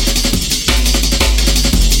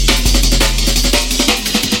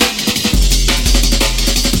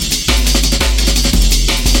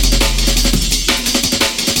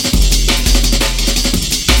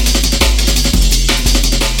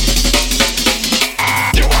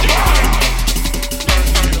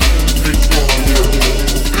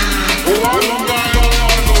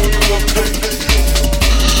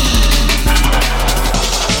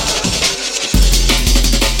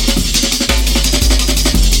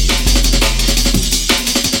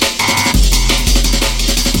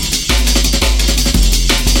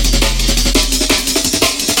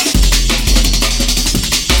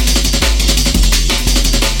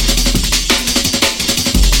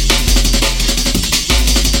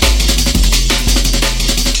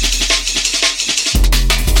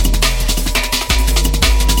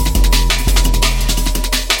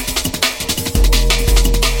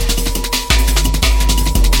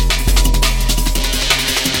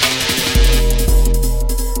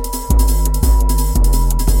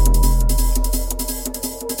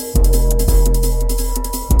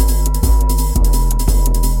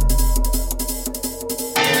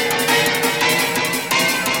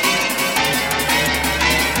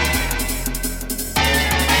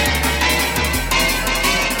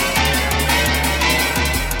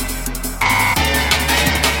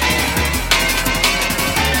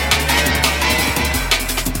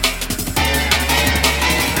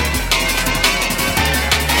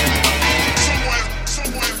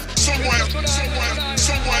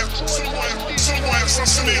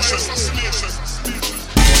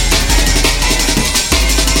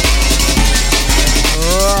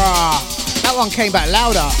 That one came back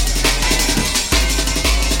louder.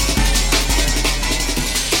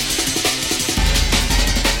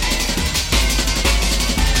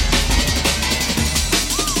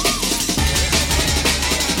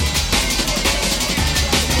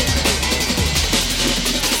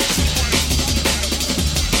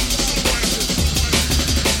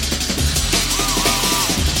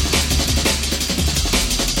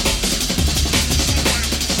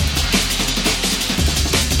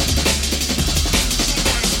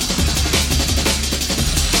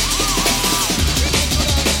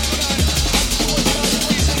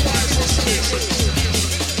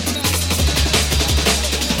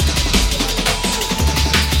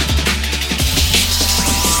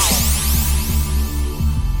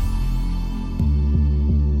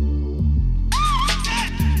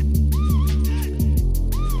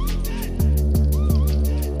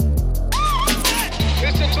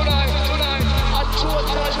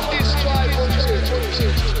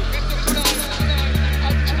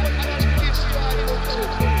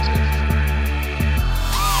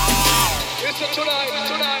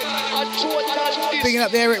 Picking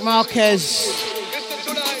up the Eric Marquez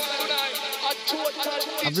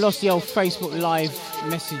I've lost the old Facebook Live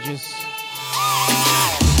messages.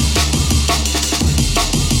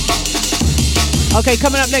 Okay,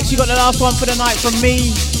 coming up next, you got the last one for the night from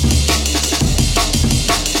me.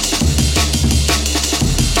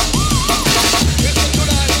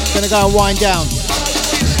 Gonna go and wind down.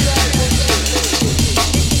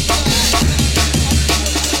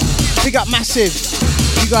 Big up Massive.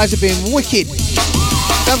 You guys have been wicked.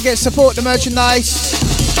 Don't forget to support the merchandise.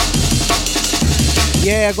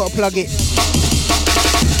 Yeah, I gotta plug it.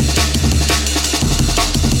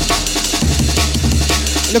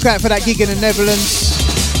 Look out for that gig in the Netherlands.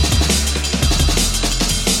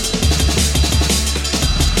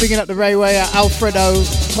 Picking up the Rayway at Alfredo,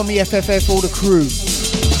 Tommy FFF, all the crew.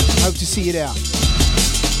 Hope to see you there.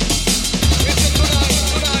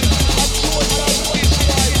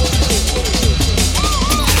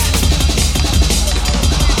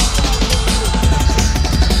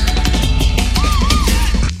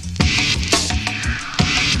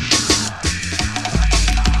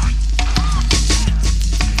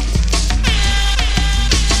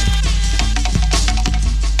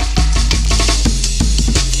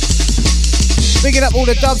 Picking up all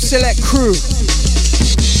the Dub Select crew.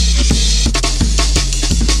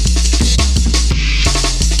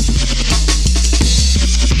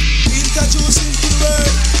 Introducing to the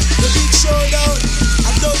world the big showdown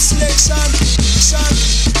and Dub Selection.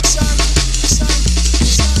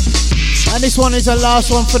 And this one is the last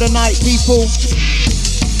one for the night, people.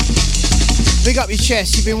 Big up your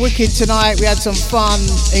chest. You've been wicked tonight. We had some fun.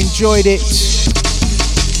 Enjoyed it.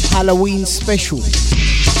 Halloween special.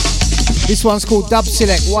 This one's called Dub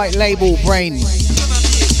Select, White Label, Brain.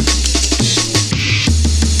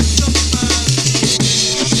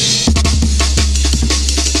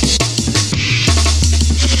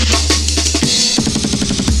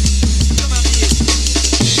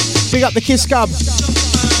 Big up the Kiss Cub.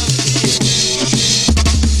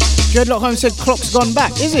 Dreadlock Home said clock's gone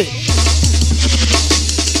back, is it?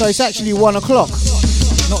 So it's actually 1 o'clock,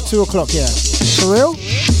 not 2 o'clock yet. For real?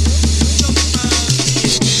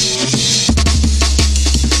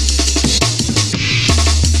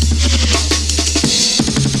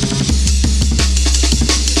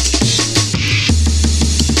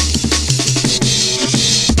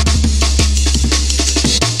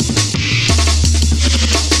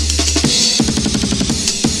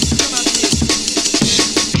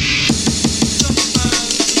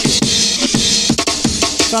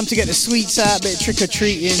 Time to get the sweets out, a bit of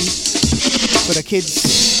trick-or-treating for the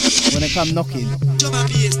kids when they come knocking.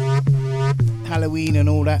 Halloween and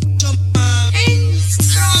all that.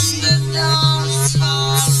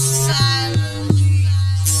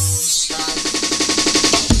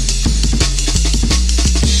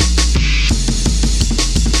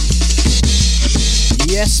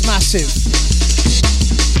 Yes, Massive.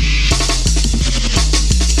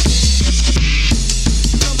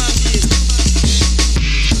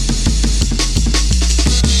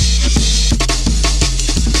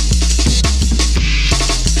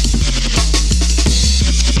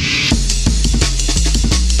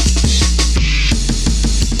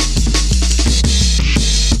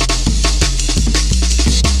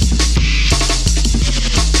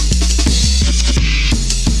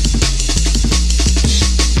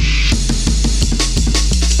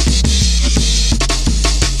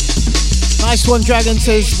 Nice one, Dragon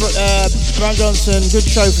says, Brown Johnson, good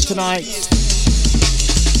show for tonight.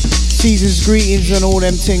 Caesar's greetings and all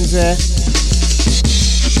them things there.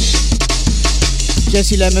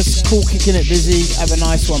 Jesse Lemus, cool, kicking it busy. Have a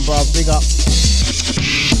nice one, bruv, big up.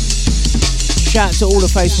 Shout out to all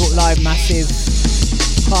the Facebook Live Massive.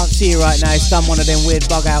 Can't see you right now, it's done one of them weird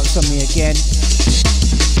bug outs on me again.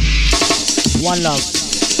 One love.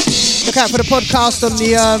 Look out for the podcast on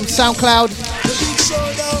the SoundCloud.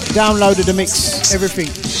 Downloaded the mix, everything.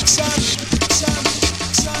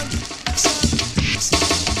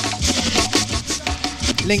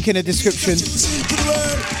 Link in the description.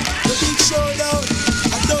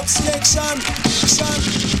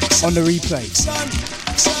 On the replay.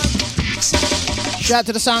 Shout out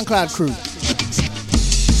to the SoundCloud crew.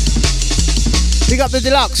 Big up the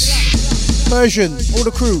Deluxe, Persian, all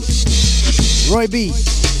the crew. Roy B,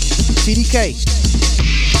 TDK.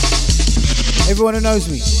 Everyone who knows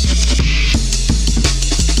me.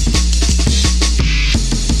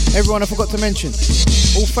 Everyone I forgot to mention.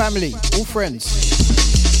 All family, all friends.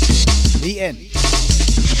 The end.